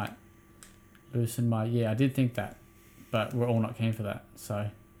 maybe it might loosen my... Yeah, I did think that, but we're all not keen for that, so...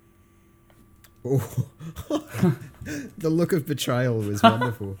 Ooh. The look of betrayal was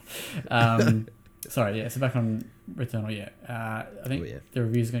wonderful. Sorry, yeah, so back on Returnal, yeah. I think the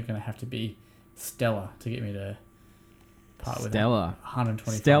reviews are going to have to be stellar to get me to part with Stellar. $125.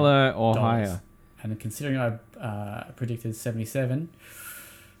 Stellar or higher. And considering I predicted 77,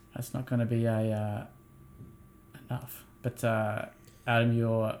 that's not going to be enough. But Adam,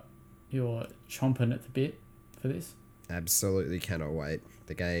 you're chomping at the bit for this. Absolutely cannot wait.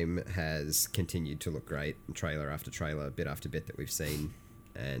 The game has continued to look great, trailer after trailer, bit after bit that we've seen,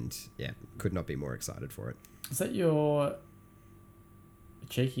 and yeah, could not be more excited for it. Is that your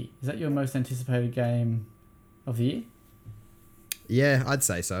cheeky? Is that your most anticipated game of the year? Yeah, I'd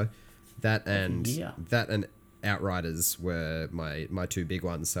say so. That the year. and Outriders were my 2 big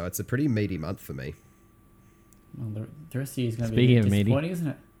ones, so it's a pretty meaty month for me. Well, the rest of the year is going to Speaking be of meaty. disappointing, isn't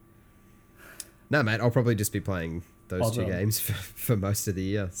it? No, mate, I'll probably just be playing those 2 Oddworld. games for most of the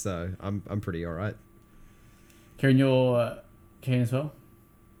year, so I'm pretty all right. Kieran, you're keen as well?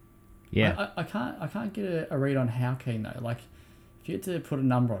 Yeah. I can't get a read on how keen though. Like, if you had to put a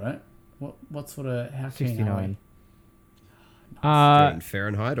number on it, what sort of how keen are 69. In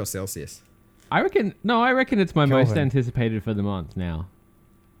Fahrenheit or Celsius? I reckon it's my most Kelvin. anticipated for the month now.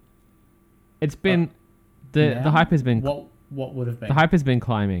 It's been the Now? hype has been What would have been? the hype has been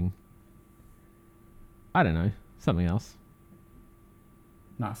climbing. I don't know, something else.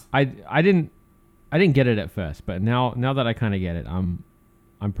 Nice. I didn't get it at first, but now that I kind of get it, I'm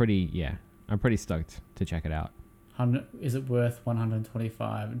pretty stoked to check it out. Is it worth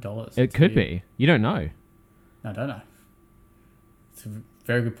 $125? It could be. You don't know. I don't know. It's a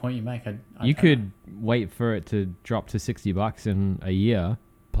very good point you make. You could wait for it to drop to $60 in a year,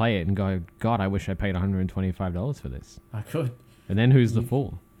 play it, and go, God, I wish I paid $125 for this. I could. And then who's the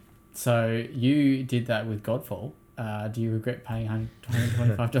fool? So you did that with Godfall. Do you regret paying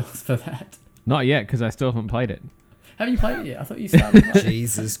 $125 for that? Not yet, because I still haven't played it. Haven't you played it yet? I thought you started.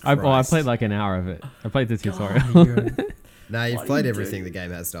 Jesus Christ. I played like an hour of it. I played the tutorial. No, you've What played do you everything do? the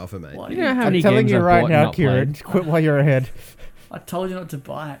game has to offer, mate. What? You know how I'm many telling games you I've right bought and now, not Kieran. played? Quit while you're ahead. I told you not to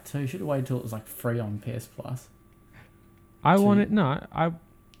buy it too. Should have waited until it was like free on PS Plus. I want it. No,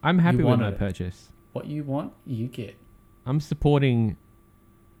 I'm happy with wanted my it. purchase. What you want, you get. I'm supporting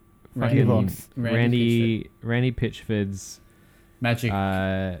Randy fucking Gearbox. Randy Pitchford's Magic.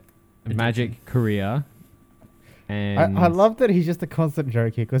 Magic career. And I love that he's just a constant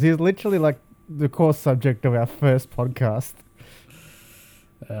joke here because he's literally like the core subject of our first podcast.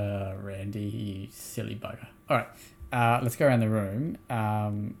 Randy, you silly bugger. All right, let's go around the room.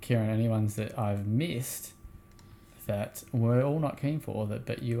 Kieran, any ones that I've missed that we're all not keen for,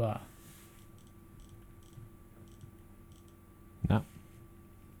 but you are? No.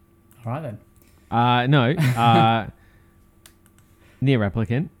 All right then. No. Near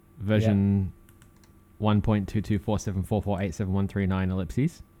Replicant version 1.22474487139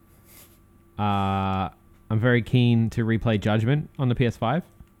 ellipses. I'm very keen to replay Judgment on the PS5.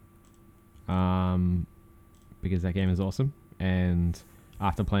 Because that game is awesome. And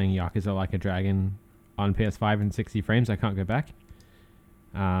after playing Yakuza Like a Dragon on PS5 in 60 frames, I can't go back.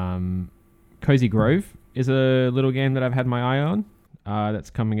 Cozy Grove is a little game that I've had my eye on. That's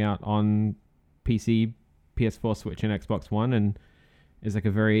coming out on PC, PS4, Switch, and Xbox One, and is like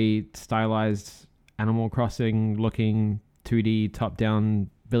a very stylized Animal Crossing looking 2D top-down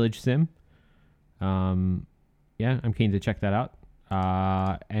village sim. Yeah, I'm keen to check that out.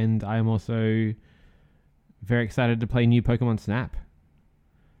 And I'm also very excited to play new Pokemon Snap,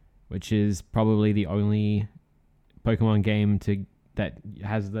 which is probably the only Pokemon game that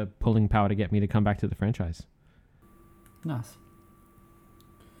has the pulling power to get me to come back to the franchise. Nice.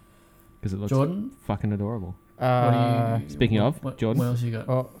 Because it looks Jordan? fucking adorable. Speaking of, Jordan? What else you got?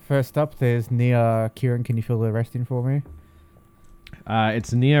 Well, first up, there's Nia. Kieran, can you fill the rest in for me?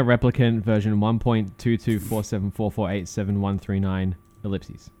 It's Nier Replicant version 1.22474487139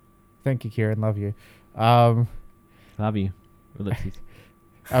 ellipses. Thank you, Kieran. Love you. Love you. Ellipses.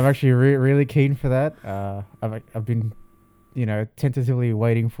 I'm actually really keen for that. I've been, tentatively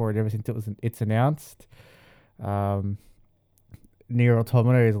waiting for it ever since it's announced. Nier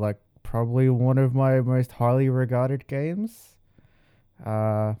Automata is like probably one of my most highly regarded games.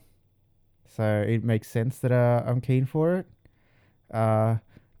 So it makes sense that I'm keen for it. I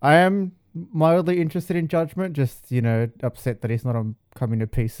am mildly interested in Judgment, just, upset that it's not coming to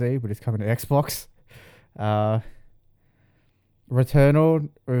PC, but it's coming to Xbox. Returnal,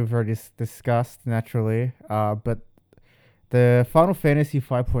 we've already discussed, naturally. But the Final Fantasy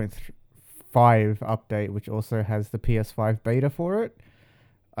 5.5 update, which also has the PS5 beta for it,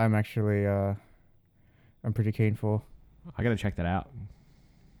 I'm actually, I'm pretty keen for. I gotta check that out.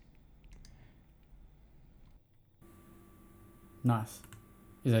 Nice.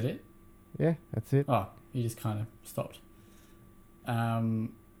 Is that it? Yeah, that's it. Oh, you just kind of stopped.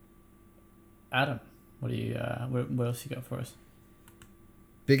 Adam, what do you? What else you got for us?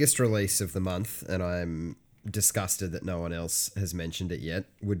 Biggest release of the month, and I'm disgusted that no one else has mentioned it yet,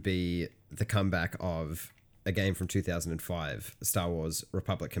 would be the comeback of a game from 2005, Star Wars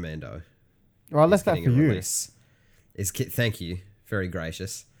Republic Commando. Well, I left that for you. Thank you. Very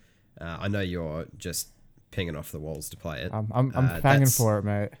gracious. I know you're just pinging off the walls to play it. I'm fanging for it,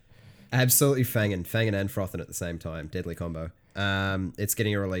 mate. Absolutely fanging and frothing at the same time. Deadly combo. It's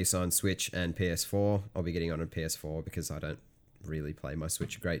getting a release on Switch and PS4. I'll be getting on PS4 because I don't really play my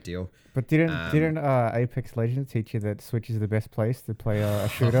Switch a great deal. But didn't Apex Legends teach you that Switch is the best place to play a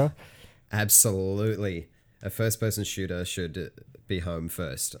shooter? Absolutely. A first-person shooter should be home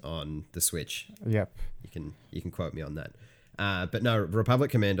first on the Switch. Yep. You can quote me on that. But no,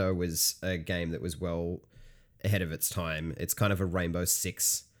 Republic Commando was a game that was well ahead of its time. It's kind of a Rainbow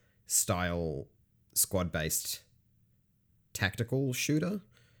Six style squad-based tactical shooter,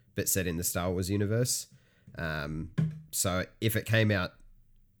 but set in the Star Wars universe. So if it came out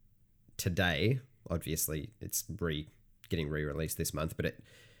today, obviously it's getting re-released this month, but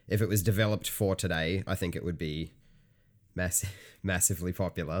if it was developed for today, I think it would be massively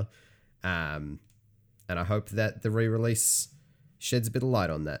popular. And And I hope that the re-release sheds a bit of light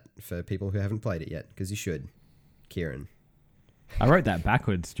on that for people who haven't played it yet, because you should. Kieran. I wrote that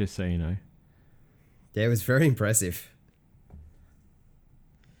backwards, just so you know. Yeah, it was very impressive.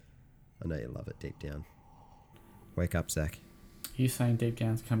 I know you love it deep down. Wake up, Zach. You saying Deep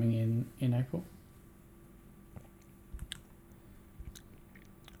Down's coming in April?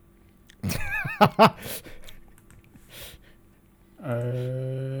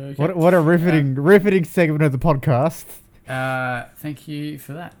 Okay. What a riveting segment of the podcast. Thank you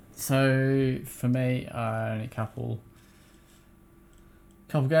for that. So for me, only a couple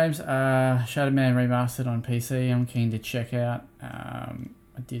games. Shadow Man Remastered on PC. I'm keen to check out.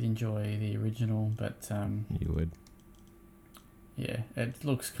 I did enjoy the original, but You would. yeah, it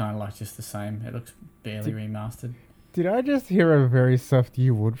looks kind of like just the same. It looks barely remastered. Did I just hear a very soft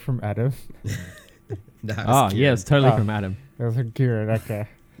 "you would" from Adam? No, it was Oh, Kieran. yeah, it's totally Oh. from Adam. That was from Kieran. Okay.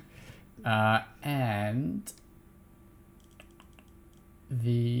 And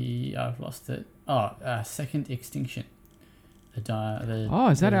I've lost it. Second Extinction. Oh,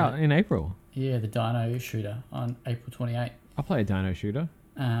 is that out in April? Yeah, the Dino shooter on April 28th. I'll play a Dino Shooter.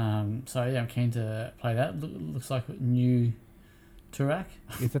 So yeah, I'm keen to play that. Looks like a new Turok.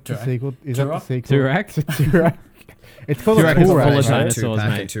 Is that the Turok. sequel? Is that the Turok? sequel? Turok? To Turok. It's called Turok a is full Turok, of right? dinosaurs, Two-pack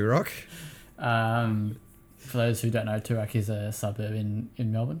mate. and Turok. For those who don't know, Turok is a suburb in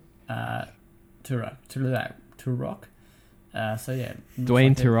Melbourne. Turok. So yeah, looks Dwayne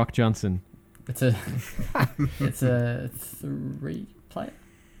like Turok Johnson. It's a 3-player.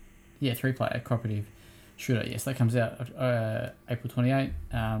 Yeah, 3-player cooperative shooter. Yes, that comes out April 28th.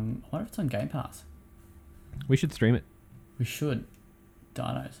 I wonder if it's on Game Pass. We should stream it. We should.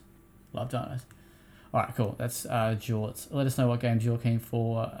 Dinos. Love dinos. Alright, cool. That's Jorts. Let us know what games you're keen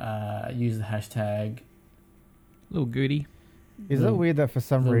for. Use the hashtag. Little goody. Is it weird that for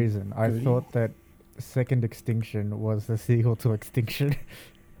some Little reason I goodie. thought that Second Extinction was the sequel to Extinction?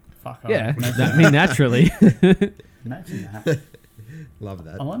 Fuck Yeah, off. I mean, naturally. Imagine that. Love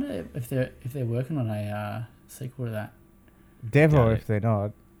that. I wonder if they're working on a sequel to that. Devo, Doubt if they're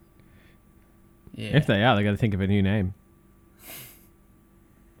not. Yeah, If they are, they got to think of a new name.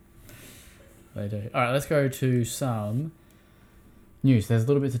 they do. All right, let's go to some news. There's a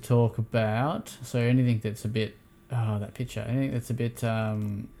little bit to talk about. So anything that's a bit, that picture. Anything that's a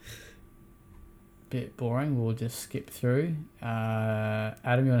bit boring, we'll just skip through.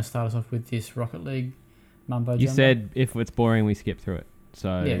 Adam, you want to start us off with this Rocket League mumbo You jumbo? said if it's boring, we skip through it.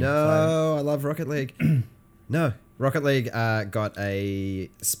 So Yeah. No, I love Rocket League. No, Rocket League got a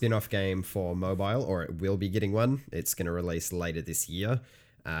spin-off game for mobile, or it will be getting one. It's going to release later this year,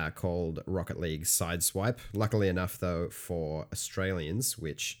 called Rocket League Sideswipe. Luckily enough, though, for Australians,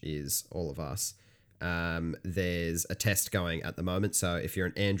 which is all of us, there's a test going at the moment. So if you're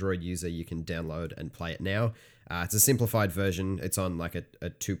an Android user, you can download and play it now. It's a simplified version. It's on like a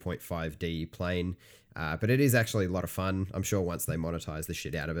 2.5D plane. But it is actually a lot of fun. I'm sure once they monetize the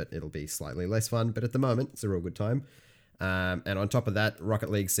shit out of it, it'll be slightly less fun. But at the moment, it's a real good time. And on top of that, Rocket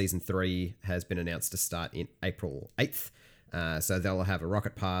League Season 3 has been announced to start in April 8th. So they'll have a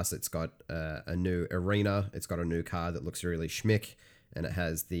Rocket Pass. It's got a new arena. It's got a new car that looks really schmick. And it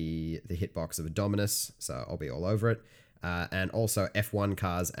has the hitbox of a Dominus. So I'll be all over it. And also F1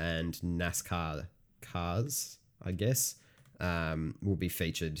 cars and NASCAR cars, I guess, will be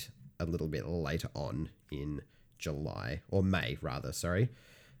featured a little bit later on in July, or May rather, sorry.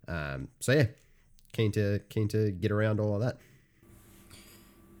 So yeah, keen to get around all of that.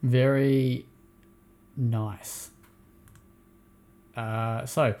 Very nice.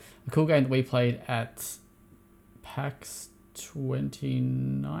 So a cool game that we played at PAX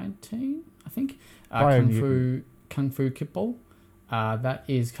 2019, I think. Kung Fu Kickball. That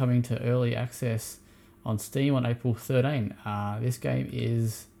is coming to early access on Steam on April 13. This game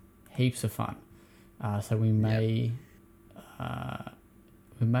is heaps of fun. So we may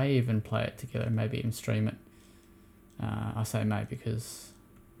even play it together, maybe even stream it. I say may because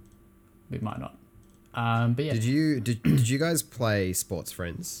we might not. But yeah. Did you guys play Sports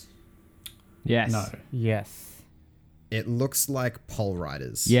Friends? yes. No. Yes. It looks like Pole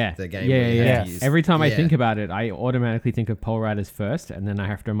Riders. Yeah. The game. Yeah. where you have to Yes. use- Every time I Yeah. think about it, I automatically think of Pole Riders first, and then I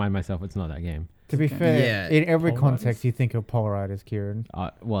have to remind myself it's not that game. To be Okay. fair, Yeah. in every Pole context, Riders. you think of Pole Riders, Kieran.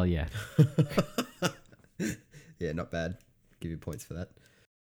 Well, yeah. Yeah, not bad. Give you points for that.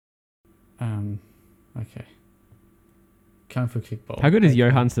 Okay. Kung Fu Kickball. How good is Okay.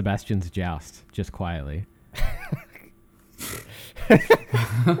 Johann Sebastian's Joust? Just quietly.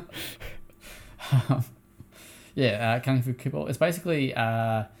 Yeah, Kung Fu Kickball. It's basically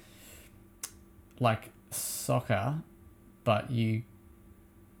like soccer, but you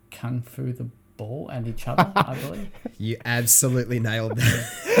kung fu the ball and each other, I believe. You absolutely nailed that.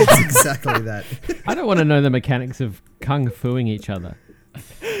 It's exactly that. I don't want to know the mechanics of kung fuing each other.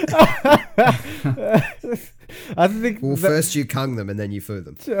 I think Well, first you kung them and then you foo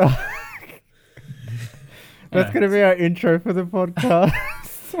them. that's going to be our intro for the podcast.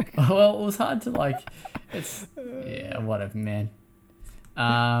 Well, it was hard to it's whatever, man.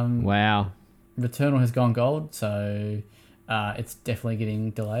 Wow. Returnal has gone gold, so it's definitely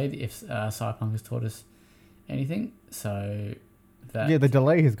getting delayed if Cyberpunk has taught us anything. So that Yeah, the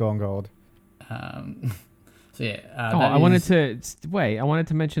delay has gone gold. So yeah. I wanted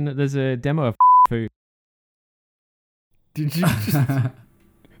to mention that there's a demo of food. Did you just...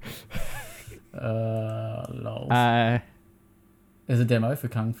 lol. There's There's a demo for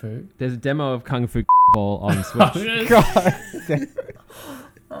Kung Fu. a demo of Kung Fu Ball on Switch. God.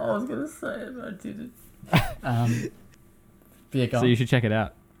 I was gonna say it, but I didn't. But yeah, go So on. you should check it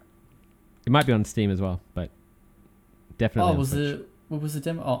out. It might be on Steam as well, but definitely on Switch. What was the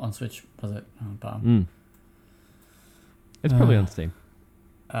demo? Oh, on Switch, was it? Oh, bum. Mm. It's probably on Steam.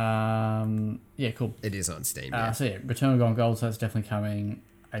 Yeah, cool. It is on Steam. Yeah. So yeah, Returnal gone gold, so that's definitely coming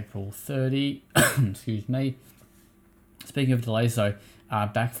April 30. Excuse me. Speaking of delays, though,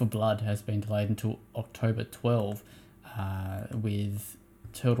 Back for Blood has been delayed until October 12 with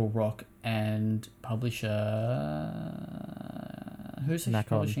Turtle Rock and publisher... Who's actually Nacon.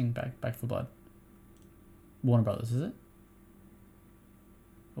 publishing Back for Blood? Warner Brothers, is it?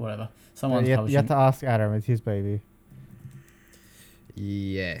 Or whatever. Someone's you publishing... have to ask Adam. It's his baby.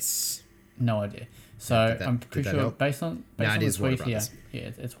 Yes. No idea. So Did that- I'm did pretty that sure help? based on No, it the is Warner tweet here,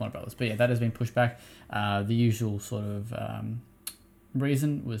 Brothers. it's Warner Brothers. But yeah, that has been pushed back. The usual sort of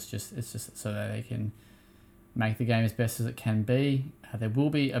reason was just so that they can make the game as best as it can be. There will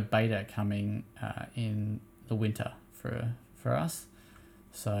be a beta coming in the winter for us.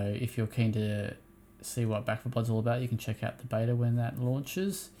 So if you're keen to see what Back 4 Blood's all about, you can check out the beta when that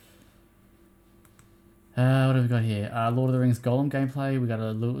launches. What have we got here? Lord of the Rings Golem gameplay. We got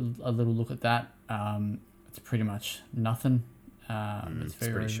a little look at that. It's pretty much nothing. It's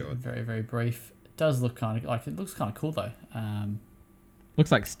pretty very short. very very brief. It does look it looks kind of cool though.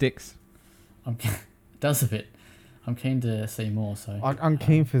 Looks like sticks. It does a bit. I'm keen to see more. So I'm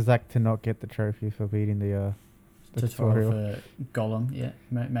keen for Zach to not get the trophy for beating the tutorial tutorial. for Golem. Yeah,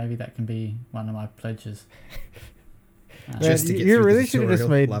 maybe that can be one of my pledges. Just to you get through really the should have just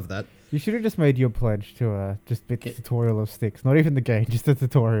tutorial. made- Love that. You should have just made your pledge to just beat the Get- tutorial of sticks. Not even the game, just the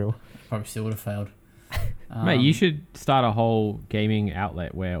tutorial. Probably still would have failed. Mate, you should start a whole gaming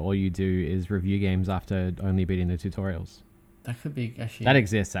outlet where all you do is review games after only beating the tutorials. That could be actually. That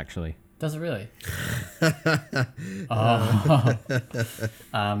exists, actually. Does it really? Oh.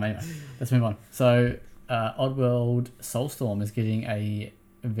 Anyway, let's move on. So, Oddworld Soulstorm is getting a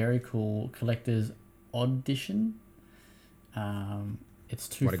very cool collector's audition.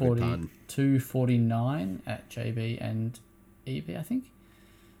 It's What a good pun. $249 at JB and EB, I think.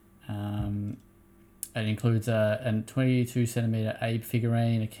 It includes a 22 centimeter Abe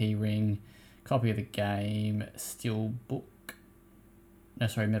figurine, a key ring, copy of the game, steel book. No,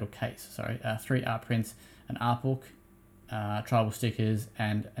 sorry, metal case. 3 art prints, an art book, tribal stickers,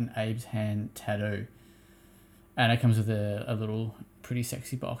 and an Abe's hand tattoo. And it comes with a little pretty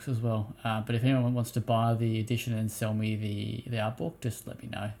sexy box as well. But if anyone wants to buy the edition and sell me the art book, just let me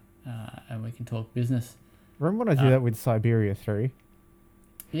know, and we can talk business. Remember when I did that with Siberia 3?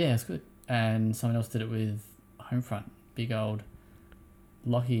 Yeah, it's good. And someone else did it with Homefront. Big old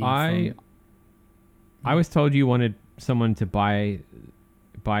Lockie. I was told you wanted someone to buy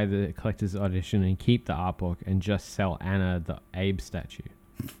the collector's edition and keep the art book and just sell Anna the Abe statue.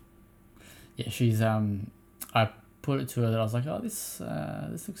 Yeah, she's I put it to her that I was like, oh, this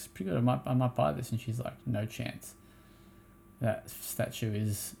looks pretty good. I might buy this, and she's like, no chance. That statue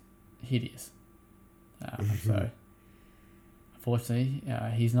is hideous. So unfortunately,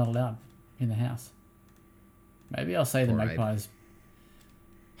 he's not allowed in the house. Maybe I'll say the Poor Abe. magpies.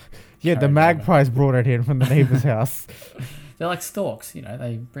 Yeah, the carried magpies brought it in from the neighbor's house. They're like storks,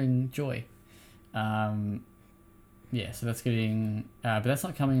 they bring joy. Yeah, so that's getting, but that's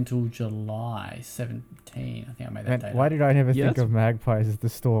not coming until July 17. I think I made that Man, date why up. did I never Yeah, think that's- of magpies as the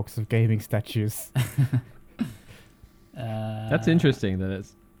stalks of gaming statues? That's interesting that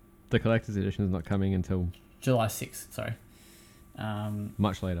it's the collector's edition is not coming until July 6th, sorry.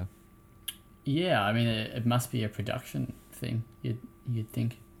 much later. Yeah, I mean, it must be a production thing, you'd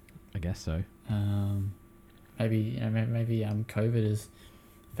think. I guess so. Maybe COVID is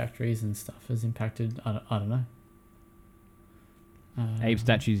factories and stuff has impacted. I don't know. Abe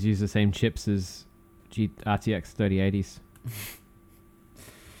statues use the same chips as RTX 3080s.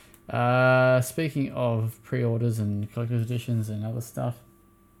 Speaking of pre-orders and collector's editions and other stuff,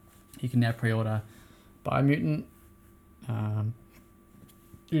 you can now pre-order Biomutant.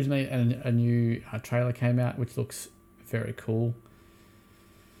 Usually a new trailer came out, which looks very cool.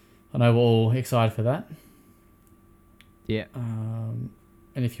 I know we're all excited for that. Yeah.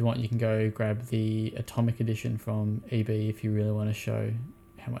 And if you want, you can go grab the Atomic Edition from EB if you really want to show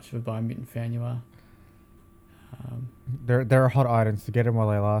how much of a Biomutant fan you are. There are hot items to get them while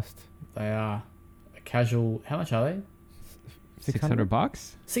they last. They are a casual. How much are they? $600. $600. Yeah,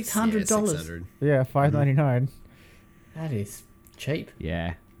 600. Yeah, $5.99. That is cheap.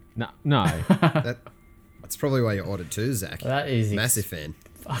 Yeah. No. That's probably why you ordered two, Zach. That is Massive fan.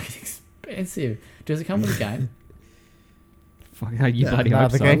 fucking expensive. Does it come with a game? Fuck, you No, bloody No,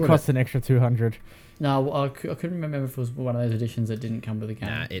 hope the so. game costs an extra $200. No, I couldn't remember if it was one of those editions that didn't come with a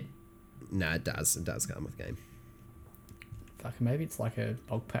game. It does. It does come with game. Fuck, maybe it's like a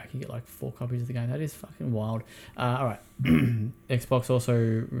bulk pack. You get like 4 copies of the game. That is fucking wild. All right. Xbox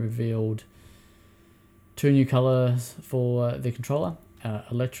also revealed 2 new colors for the controller.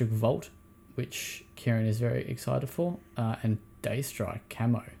 Electric Volt, which Kieran is very excited for, and Daystrike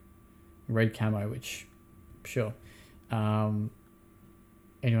Camo. Red Camo, which, sure. Anyone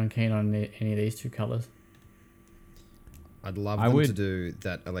keen on any of these 2 colors? I'd love them to do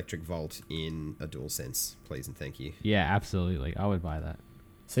that Electric Volt in a DualSense, please and thank you. Yeah, absolutely. I would buy that.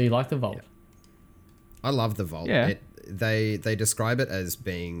 So you like the Volt? Yeah. I love the Volt. Yeah. They describe it as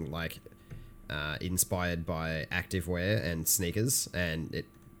being like inspired by activewear and sneakers, and it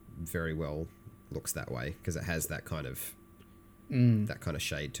very well looks that way because it has that kind of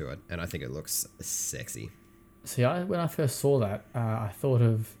shade to it, and I think it looks sexy. See, when I first saw that, I thought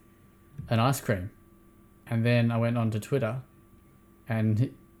of an ice cream. And then I went on to Twitter,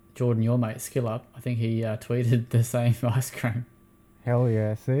 and Jordan, your mate, Skill Up, I think he tweeted the same ice cream. Hell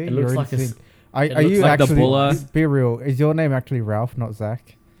yeah! See, It looks like Are looks you like the actually? Bulla. Be real. Is your name actually Ralph, not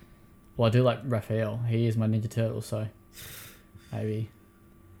Zach? Well, I do like Raphael. He is my Ninja Turtle, so maybe.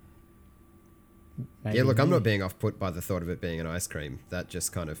 Yeah, look, I'm not being off-put by the thought of it being an ice cream. That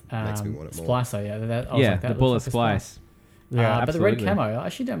just kind of makes me want it more. Splicer, yeah. I was Yeah, like, that the looks bullet like a splice. Yeah, but the red absolutely. camo, I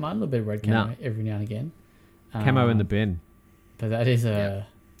actually don't mind a little bit of red camo No. every now and again. Camo in the bin. But that is Yeah.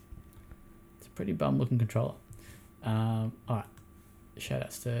 it's a pretty bum looking controller. All right, shout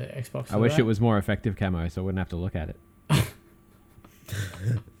outs to Xbox. I wish it was more effective camo so I wouldn't have to look at it.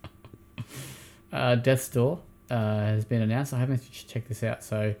 Death's Door has been announced. I haven't checked this out.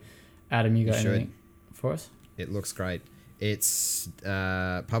 So, Adam, you got You should. anything for us? It looks great. It's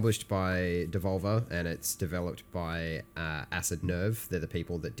published by Devolver and it's developed by Acid Nerve. They're the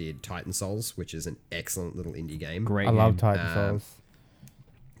people that did Titan Souls, which is an excellent little indie game. Great I love game. Titan Souls.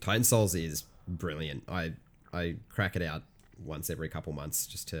 Titan Souls is brilliant. I crack it out once every couple months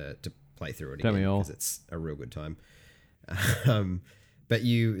just to play through it Don't again we all? because it's a real good time. But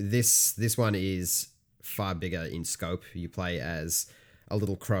this one is far bigger in scope. You play as a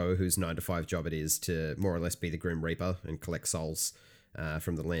little crow whose 9-to-5 job it is to more or less be the Grim Reaper and collect souls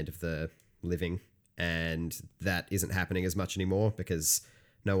from the land of the living. And that isn't happening as much anymore because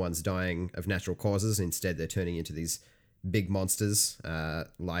no one's dying of natural causes. Instead, they're turning into these big monsters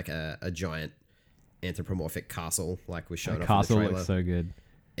like a giant anthropomorphic castle like was shown The off in the castle trailer. looks so good.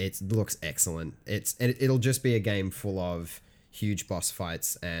 It looks excellent. It'll just be a game full of huge boss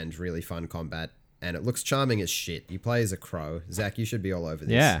fights and really fun combat. And it looks charming as shit. You play as a crow. Zach, you should be all over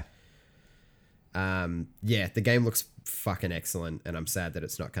this. Yeah. Yeah, the game looks fucking excellent, and I'm sad that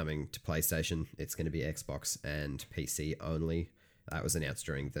it's not coming to PlayStation. It's going to be Xbox and PC only. That was announced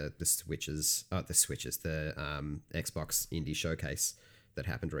during the Xbox Indie Showcase that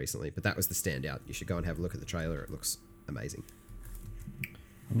happened recently. But that was the standout. You should go and have a look at the trailer. It looks amazing.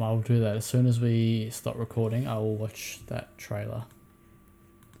 I'll do that as soon as we stop recording. I will watch that trailer.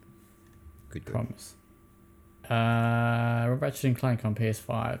 Good. Promise. Ratchet and Clank on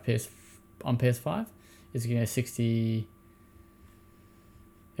PS5 is getting a 60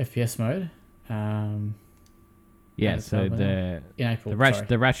 FPS mode. Yeah, it's so over the in April.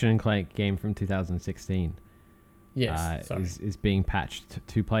 the Ratchet and Clank game from 2016 yes, sorry. is being patched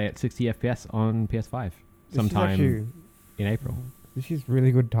to play at 60 FPS on PS5 This is sometime actually- in April. This is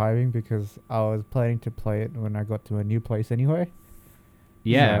really good timing because I was planning to play it when I got to a new place anyway.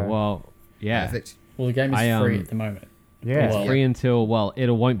 Yeah, Yeah. well, yeah. Perfect. Well, the game is free at the moment. Yeah. It's Well- free until, well, it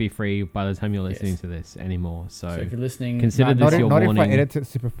won't be free by the time you're listening Yes. to this anymore. So So, if you're listening, consider not this your not if warning. I edit it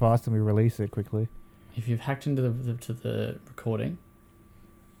super fast and we release it quickly. if you've hacked into the recording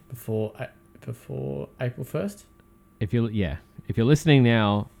before April 1st, If you're listening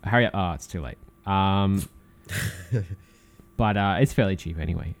now, hurry up. Oh, it's too late. but it's fairly cheap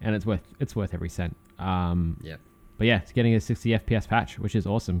anyway, and it's worth every cent. Yeah. But yeah, it's getting a 60 FPS patch, which is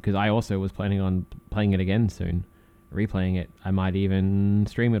awesome because I also was planning on playing it again soon, replaying it. I might even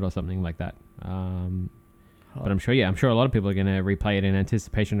stream it or something like that. But I'm sure a lot of people are going to replay it in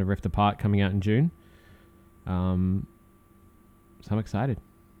anticipation of Rift Apart coming out in June. So I'm excited.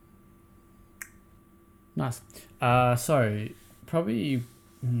 Nice. So probably,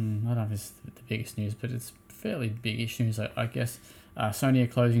 I don't know if it's the biggest news, but it's fairly big-ish news, I guess. Sony are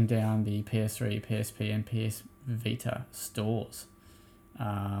closing down the PS3, PSP, and PS Vita stores.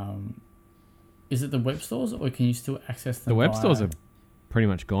 Is it the web stores, or can you still access them? The web stores are pretty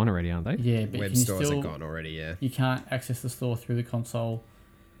much gone already, aren't they? Yeah, but Web stores are gone already, yeah. You can't access the store through the console.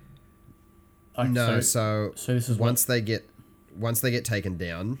 No, so this is once they get taken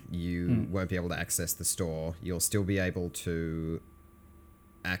down, you won't be able to access the store. You'll still be able to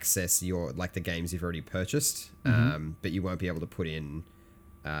access your the games you've already purchased, but you won't be able to put in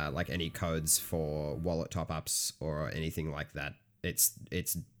any codes for wallet top-ups or anything like that. It's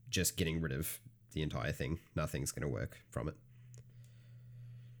just getting rid of the entire thing. Nothing's going to work from it.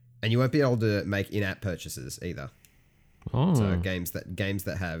 And you won't be able to make in-app purchases either. Oh. So games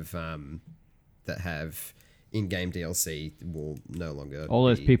that have in-game DLC will no longer. All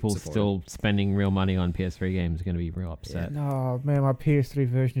those be people supported. still spending real money on PS3 games are going to be real upset. No, man, my PS3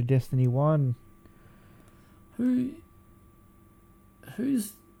 version of Destiny 1.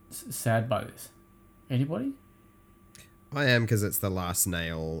 Who's sad by this? Anybody? I am, because it's the last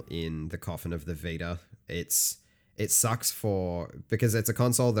nail in the coffin of the Vita. It sucks because it's a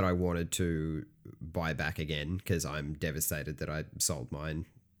console that I wanted to buy back again, because I'm devastated that I sold mine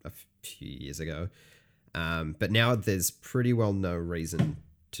a few years ago. But now there's pretty well no reason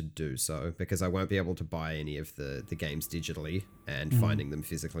to do so, because I won't be able to buy any of the games digitally, and finding them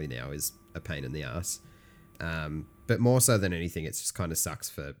physically now is a pain in the ass. But more so than anything, it just kind of sucks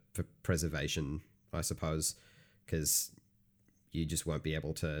for preservation, I suppose, because you just won't be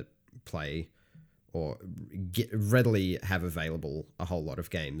able to play or readily have available a whole lot of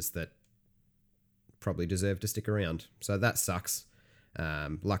games that probably deserve to stick around. So that sucks.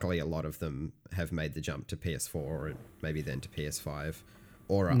 Luckily, a lot of them have made the jump to PS4 or maybe then to PS5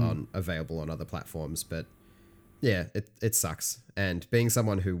 or are available on other platforms. But yeah, it sucks. And being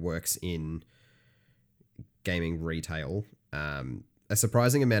someone who works in gaming retail, a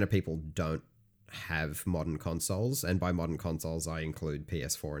surprising amount of people don't have modern consoles. And by modern consoles, I include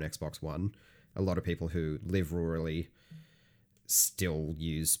PS4 and Xbox One. A lot of people who live rurally still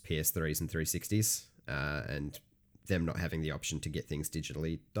use PS3s and 360s, and them not having the option to get things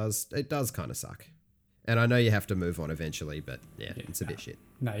digitally does kind of suck. And I know you have to move on eventually, but yeah, it's a bit shit.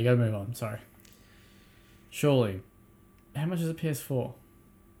 No, you gotta move on. Sorry. Surely, how much is a PS4?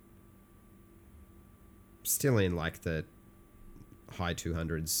 Still in the high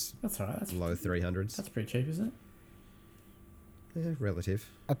 200s. That's alright. That's low 300s. That's pretty cheap, isn't it? Yeah, relative.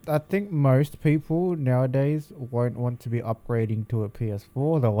 I think most people nowadays won't want to be upgrading to a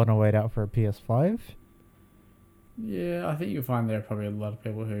PS4. They'll want to wait out for a PS5. Yeah, I think you'll find there are probably a lot of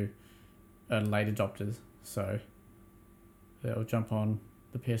people who are late adopters, so they'll jump on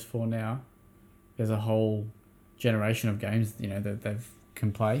the PS4 now. There's a whole generation of games, that they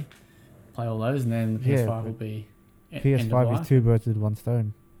can play all those, and then the PS5 will be PS5 is two birds with one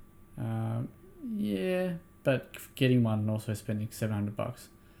stone. Yeah, but getting one and also spending $700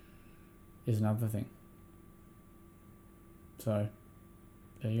 is another thing. So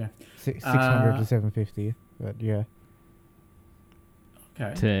there you go. 600 to 750, but yeah.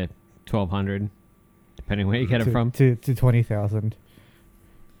 Okay. To 1,200, depending where you get it from. To 20,000.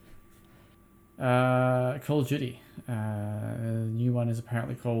 Call of Duty. The new one is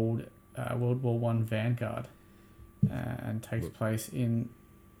apparently called World War One Vanguard, and takes place in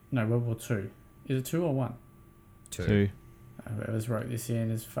World War Two. Is it 2 or 1? 2. Whoever's wrote this in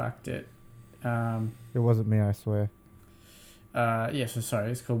has fucked it. It wasn't me, I swear.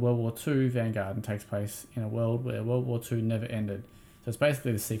 It's called World War II Vanguard, and takes place in a world where World War II never ended. So it's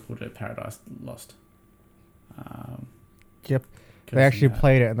basically the sequel to Paradise Lost. Yep. They actually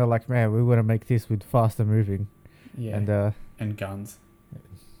played it and they're like, man, we want to make this with faster moving. Yeah. And guns.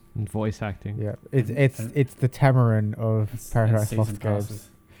 And voice acting. Yeah. It's the Tamarin of Paradise Lost games.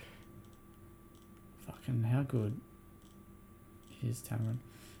 Fucking how good is Tamarin?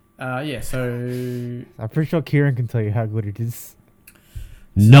 So I'm pretty sure Kieran can tell you how good it is.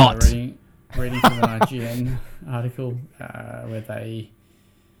 Not. Reading from an IGN article where they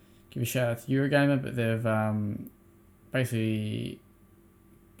give a shout out to Eurogamer, but they've basically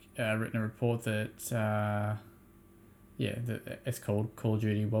written a report that it's called Call of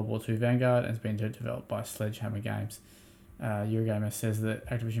Duty World War II Vanguard, and it's been developed by Sledgehammer Games. Eurogamer says that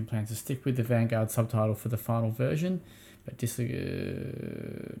Activision plans to stick with the Vanguard subtitle for the final version, but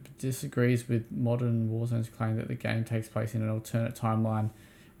disagrees with Modern Warzone's claim that the game takes place in an alternate timeline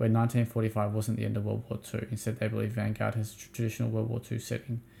where 1945 wasn't the end of World War II. Instead, they believe Vanguard has a traditional World War II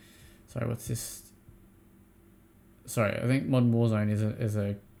setting. Sorry, what's this? Sorry, I think Modern Warzone is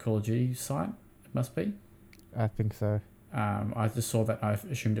a Call of Duty site. It must be. I think so. I just saw that. I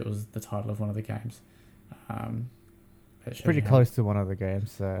assumed it was the title of one of the games. It's pretty close to one of the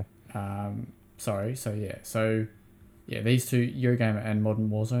games. So. Sorry. So these two, Eurogamer and Modern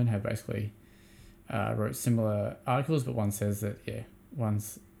Warzone, have basically wrote similar articles, but one says that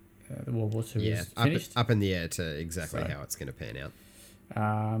one's the World War II is finished. Up in the air to exactly how it's going to pan out.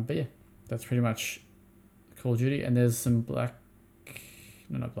 But yeah, that's pretty much Call of Duty, and there's some Battlefield.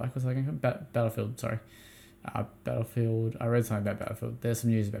 Sorry, Battlefield. I read something about Battlefield. There's some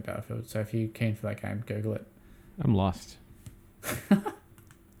news about Battlefield. So if you're keen for that game, Google it. I'm lost.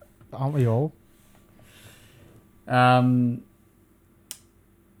 Aren't we all?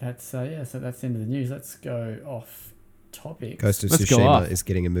 That's so that's the end of the news. Let's go off topic. Ghost of Let's go Tsushima off. is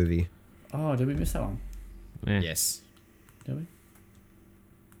getting a movie. Oh, did we miss that one? Yeah. Yes. Did we?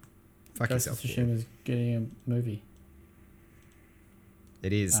 Fuck Ghost yourself. of Tsushima is getting a movie.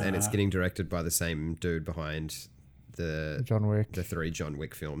 It is, and it's getting directed by the same dude behind the John Wick. the 3 John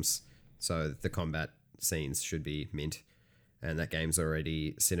Wick films. So the combat scenes should be mint. And that game's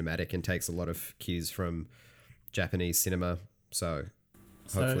already cinematic and takes a lot of cues from Japanese cinema. So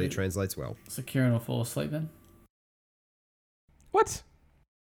hopefully it translates well. So Kieran will fall asleep then? What?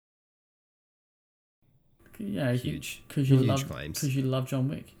 Yeah, Huge claims. Because you love John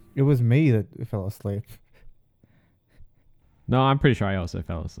Wick. It was me that fell asleep. No, I'm pretty sure I also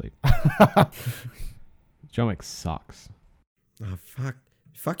fell asleep. John Wick sucks. Oh, fuck.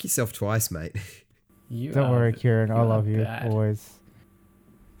 Fuck yourself twice, mate. Don't worry, Kieran. I love you bad. always.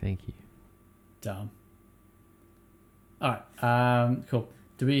 Thank you. Dumb. All right. Cool.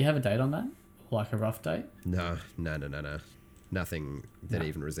 Do we have a date on that? Like a rough date? No. Nothing that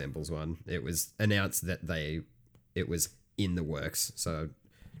even resembles one. It was announced that it was in the works, so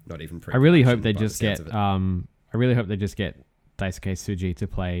not even I really hope they by the just sounds get. of it. I really hope they just get Daisuke Tsuji to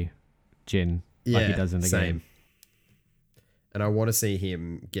play Jin like he does in the game. And I want to see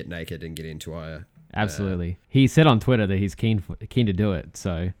him get naked and get into a. Absolutely. He said on Twitter that he's keen to do it,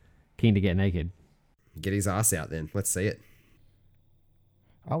 so keen to get naked. Get his ass out then. Let's see it.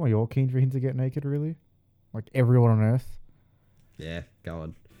 Aren't we all keen for him to get naked, really? Like everyone on Earth? Yeah, go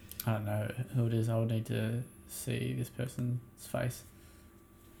on. I don't know who it is. I would need to see this person's face.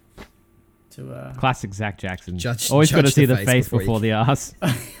 To Classic Zach Jackson. Always got to see the face before the ass.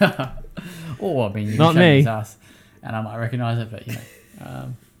 Oh, I mean, you Not can show me. his ass, and I might recognise it, but you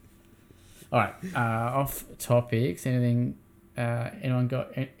know. All right. Off topics. Anything? Anyone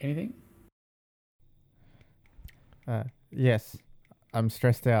got anything? Yes. I'm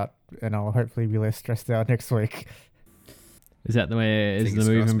stressed out, and I'll hopefully be less stressed out next week. Is that the way? Is the Fingers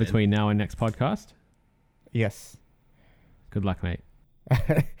move crossed, in man. between now and next podcast? Yes. Good luck, mate.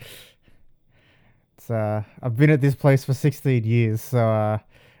 It's I've been at this place for 16 years, so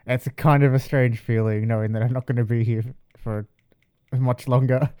it's a kind of a strange feeling knowing that I'm not going to be here for much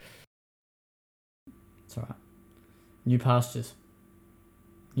longer. It's all right. New pastures.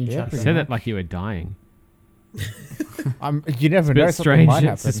 New Yeah, chapter. You said that like you were dying. You never It's a know, bit something strange. might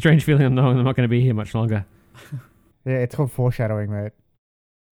It's a happen. strange feeling of knowing I'm not going to be here much longer. Yeah, it's called foreshadowing, mate.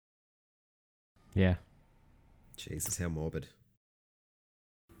 Yeah. Jesus, how morbid.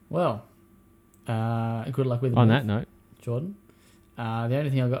 Well, good luck with the On move, that note, Jordan. The only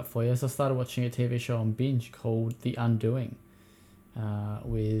thing I got for you is I started watching a TV show on Binge called The Undoing,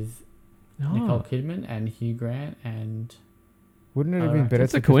 with Nicole Kidman and Hugh Grant and Wouldn't it have been better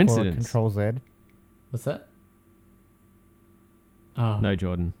It's to a just call it coincidence. Control Z? what's that? Oh, no,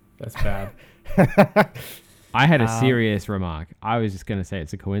 Jordan. that's bad. I had a serious remark. I was just going to say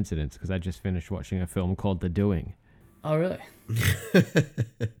it's a coincidence because I just finished watching a film called The Doing. Oh, really?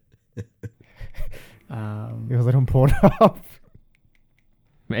 It was on Pornhub.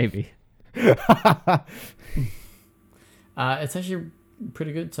 Maybe. It's actually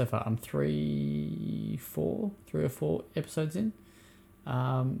pretty good so far. I'm three or four episodes in.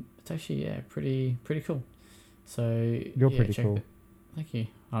 It's actually pretty cool. So You're pretty check cool. it. Thank you.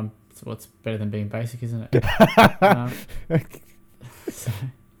 So what's better than being basic, isn't it? So,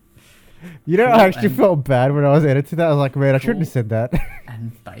 You know, Cool, I actually and- felt bad when I was editing that. I was like, man, I shouldn't have Cool. said that.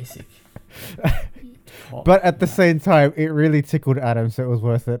 and basic. Top But at the notch. same time, it really tickled Adam, so it was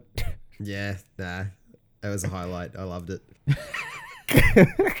worth it. Yeah, nah. That was a highlight. I loved it.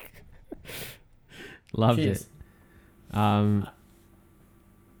 Loved Cheers. it. Adam,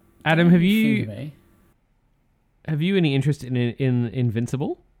 have Think you of me. any interest in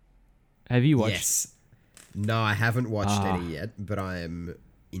Invincible? Have you watched? Yes. No, I haven't watched Ah. any yet, but I am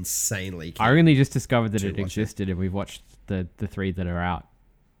insanely keen. I only just discovered that to it watch it. existed, and we've watched the 3 that are out.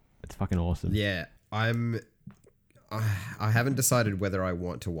 It's fucking awesome. Yeah, I haven't decided whether I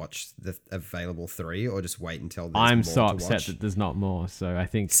want to watch the available 3 or just wait until there's I'm more so to upset watch. that there's not more. So I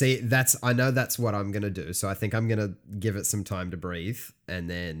think See, I know that's what I'm gonna do. So I think I'm gonna give it some time to breathe and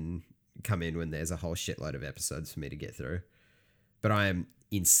then come in when there's a whole shitload of episodes for me to get through. But I am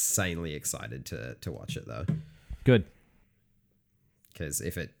insanely excited to watch it though, good. because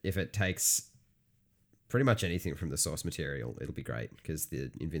if it takes pretty much anything from the source material, it'll be great. Because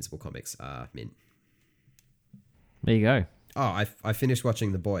the Invincible comics are mint. There you go. Oh, I finished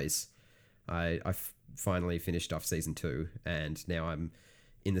watching The Boys. I finally finished off season 2, and now I'm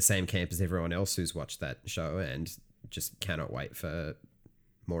in the same camp as everyone else who's watched that show, and just cannot wait for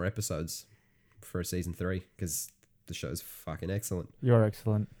more episodes for a season 3, because the show's fucking excellent. You're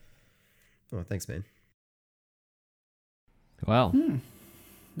excellent. Oh, thanks, man. Well,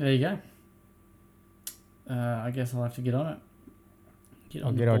 There you go. I guess I'll have to get on it.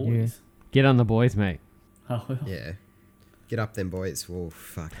 I'll get on you. get on the boys, mate. Oh, well. Yeah. Get up then, boys. Whoa,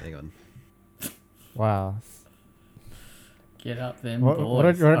 fuck, hang on. Wow. Get up them What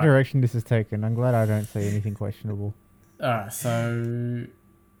boys. direction this is taken? I'm glad I don't say anything questionable. Alright, so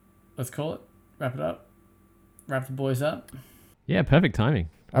let's call it. Wrap it up. Wrap the boys up. Yeah, perfect timing.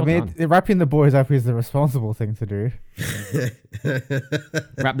 I Well mean, wrapping the boys up is the responsible thing to do.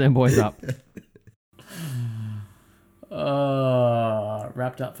 Wrap them boys up.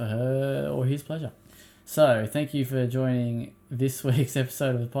 Wrapped up for her or his pleasure. So, thank you for joining this week's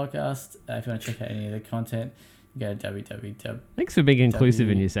episode of the podcast. If you want to check out any of the content, go to www. Thanks for being inclusive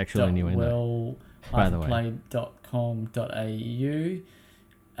in your sexual innuendo. By the way. Play.com.au.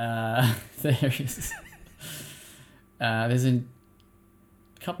 There is. There's a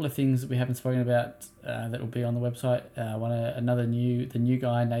couple of things that we haven't spoken about that will be on the website. The new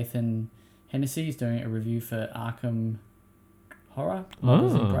guy, Nathan Hennessy, is doing a review for Arkham Horror,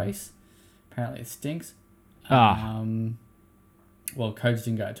 Mother's Embrace. Apparently it stinks. Well, codes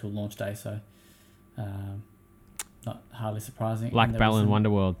didn't go until launch day, so not hardly surprising. Like Battle in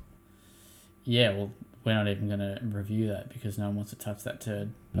Wonderworld. Yeah, well, we're not even going to review that because no one wants to touch that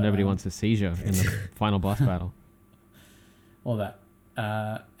turd. But, Nobody wants a seizure in the final boss battle. all that.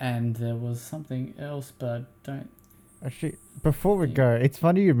 And there was something else, but I don't. Actually, before we go, it's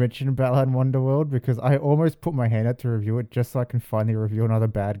funny you mentioned Battleline Wonderworld because I almost put my hand out to review it just so I can finally review another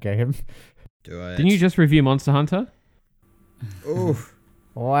bad game. Do it. Didn't you just review Monster Hunter? Ooh,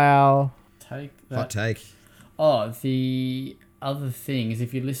 Wow. Take that. hot take. Oh, the other thing is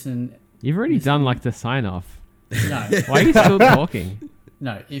if you listen. You've already done like the sign off. No, Why are you still talking?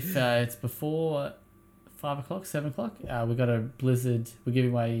 no. If it's before 5 o'clock, 7 o'clock, we got a Blizzard. We're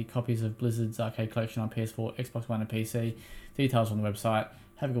giving away copies of Blizzard's arcade collection on PS4, Xbox One, and PC. Details on the website.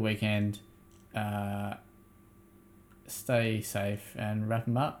 Have a good weekend. Stay safe and wrap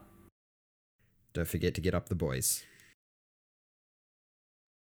them up. Don't forget to get up the boys.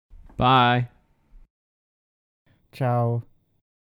 Bye. Ciao.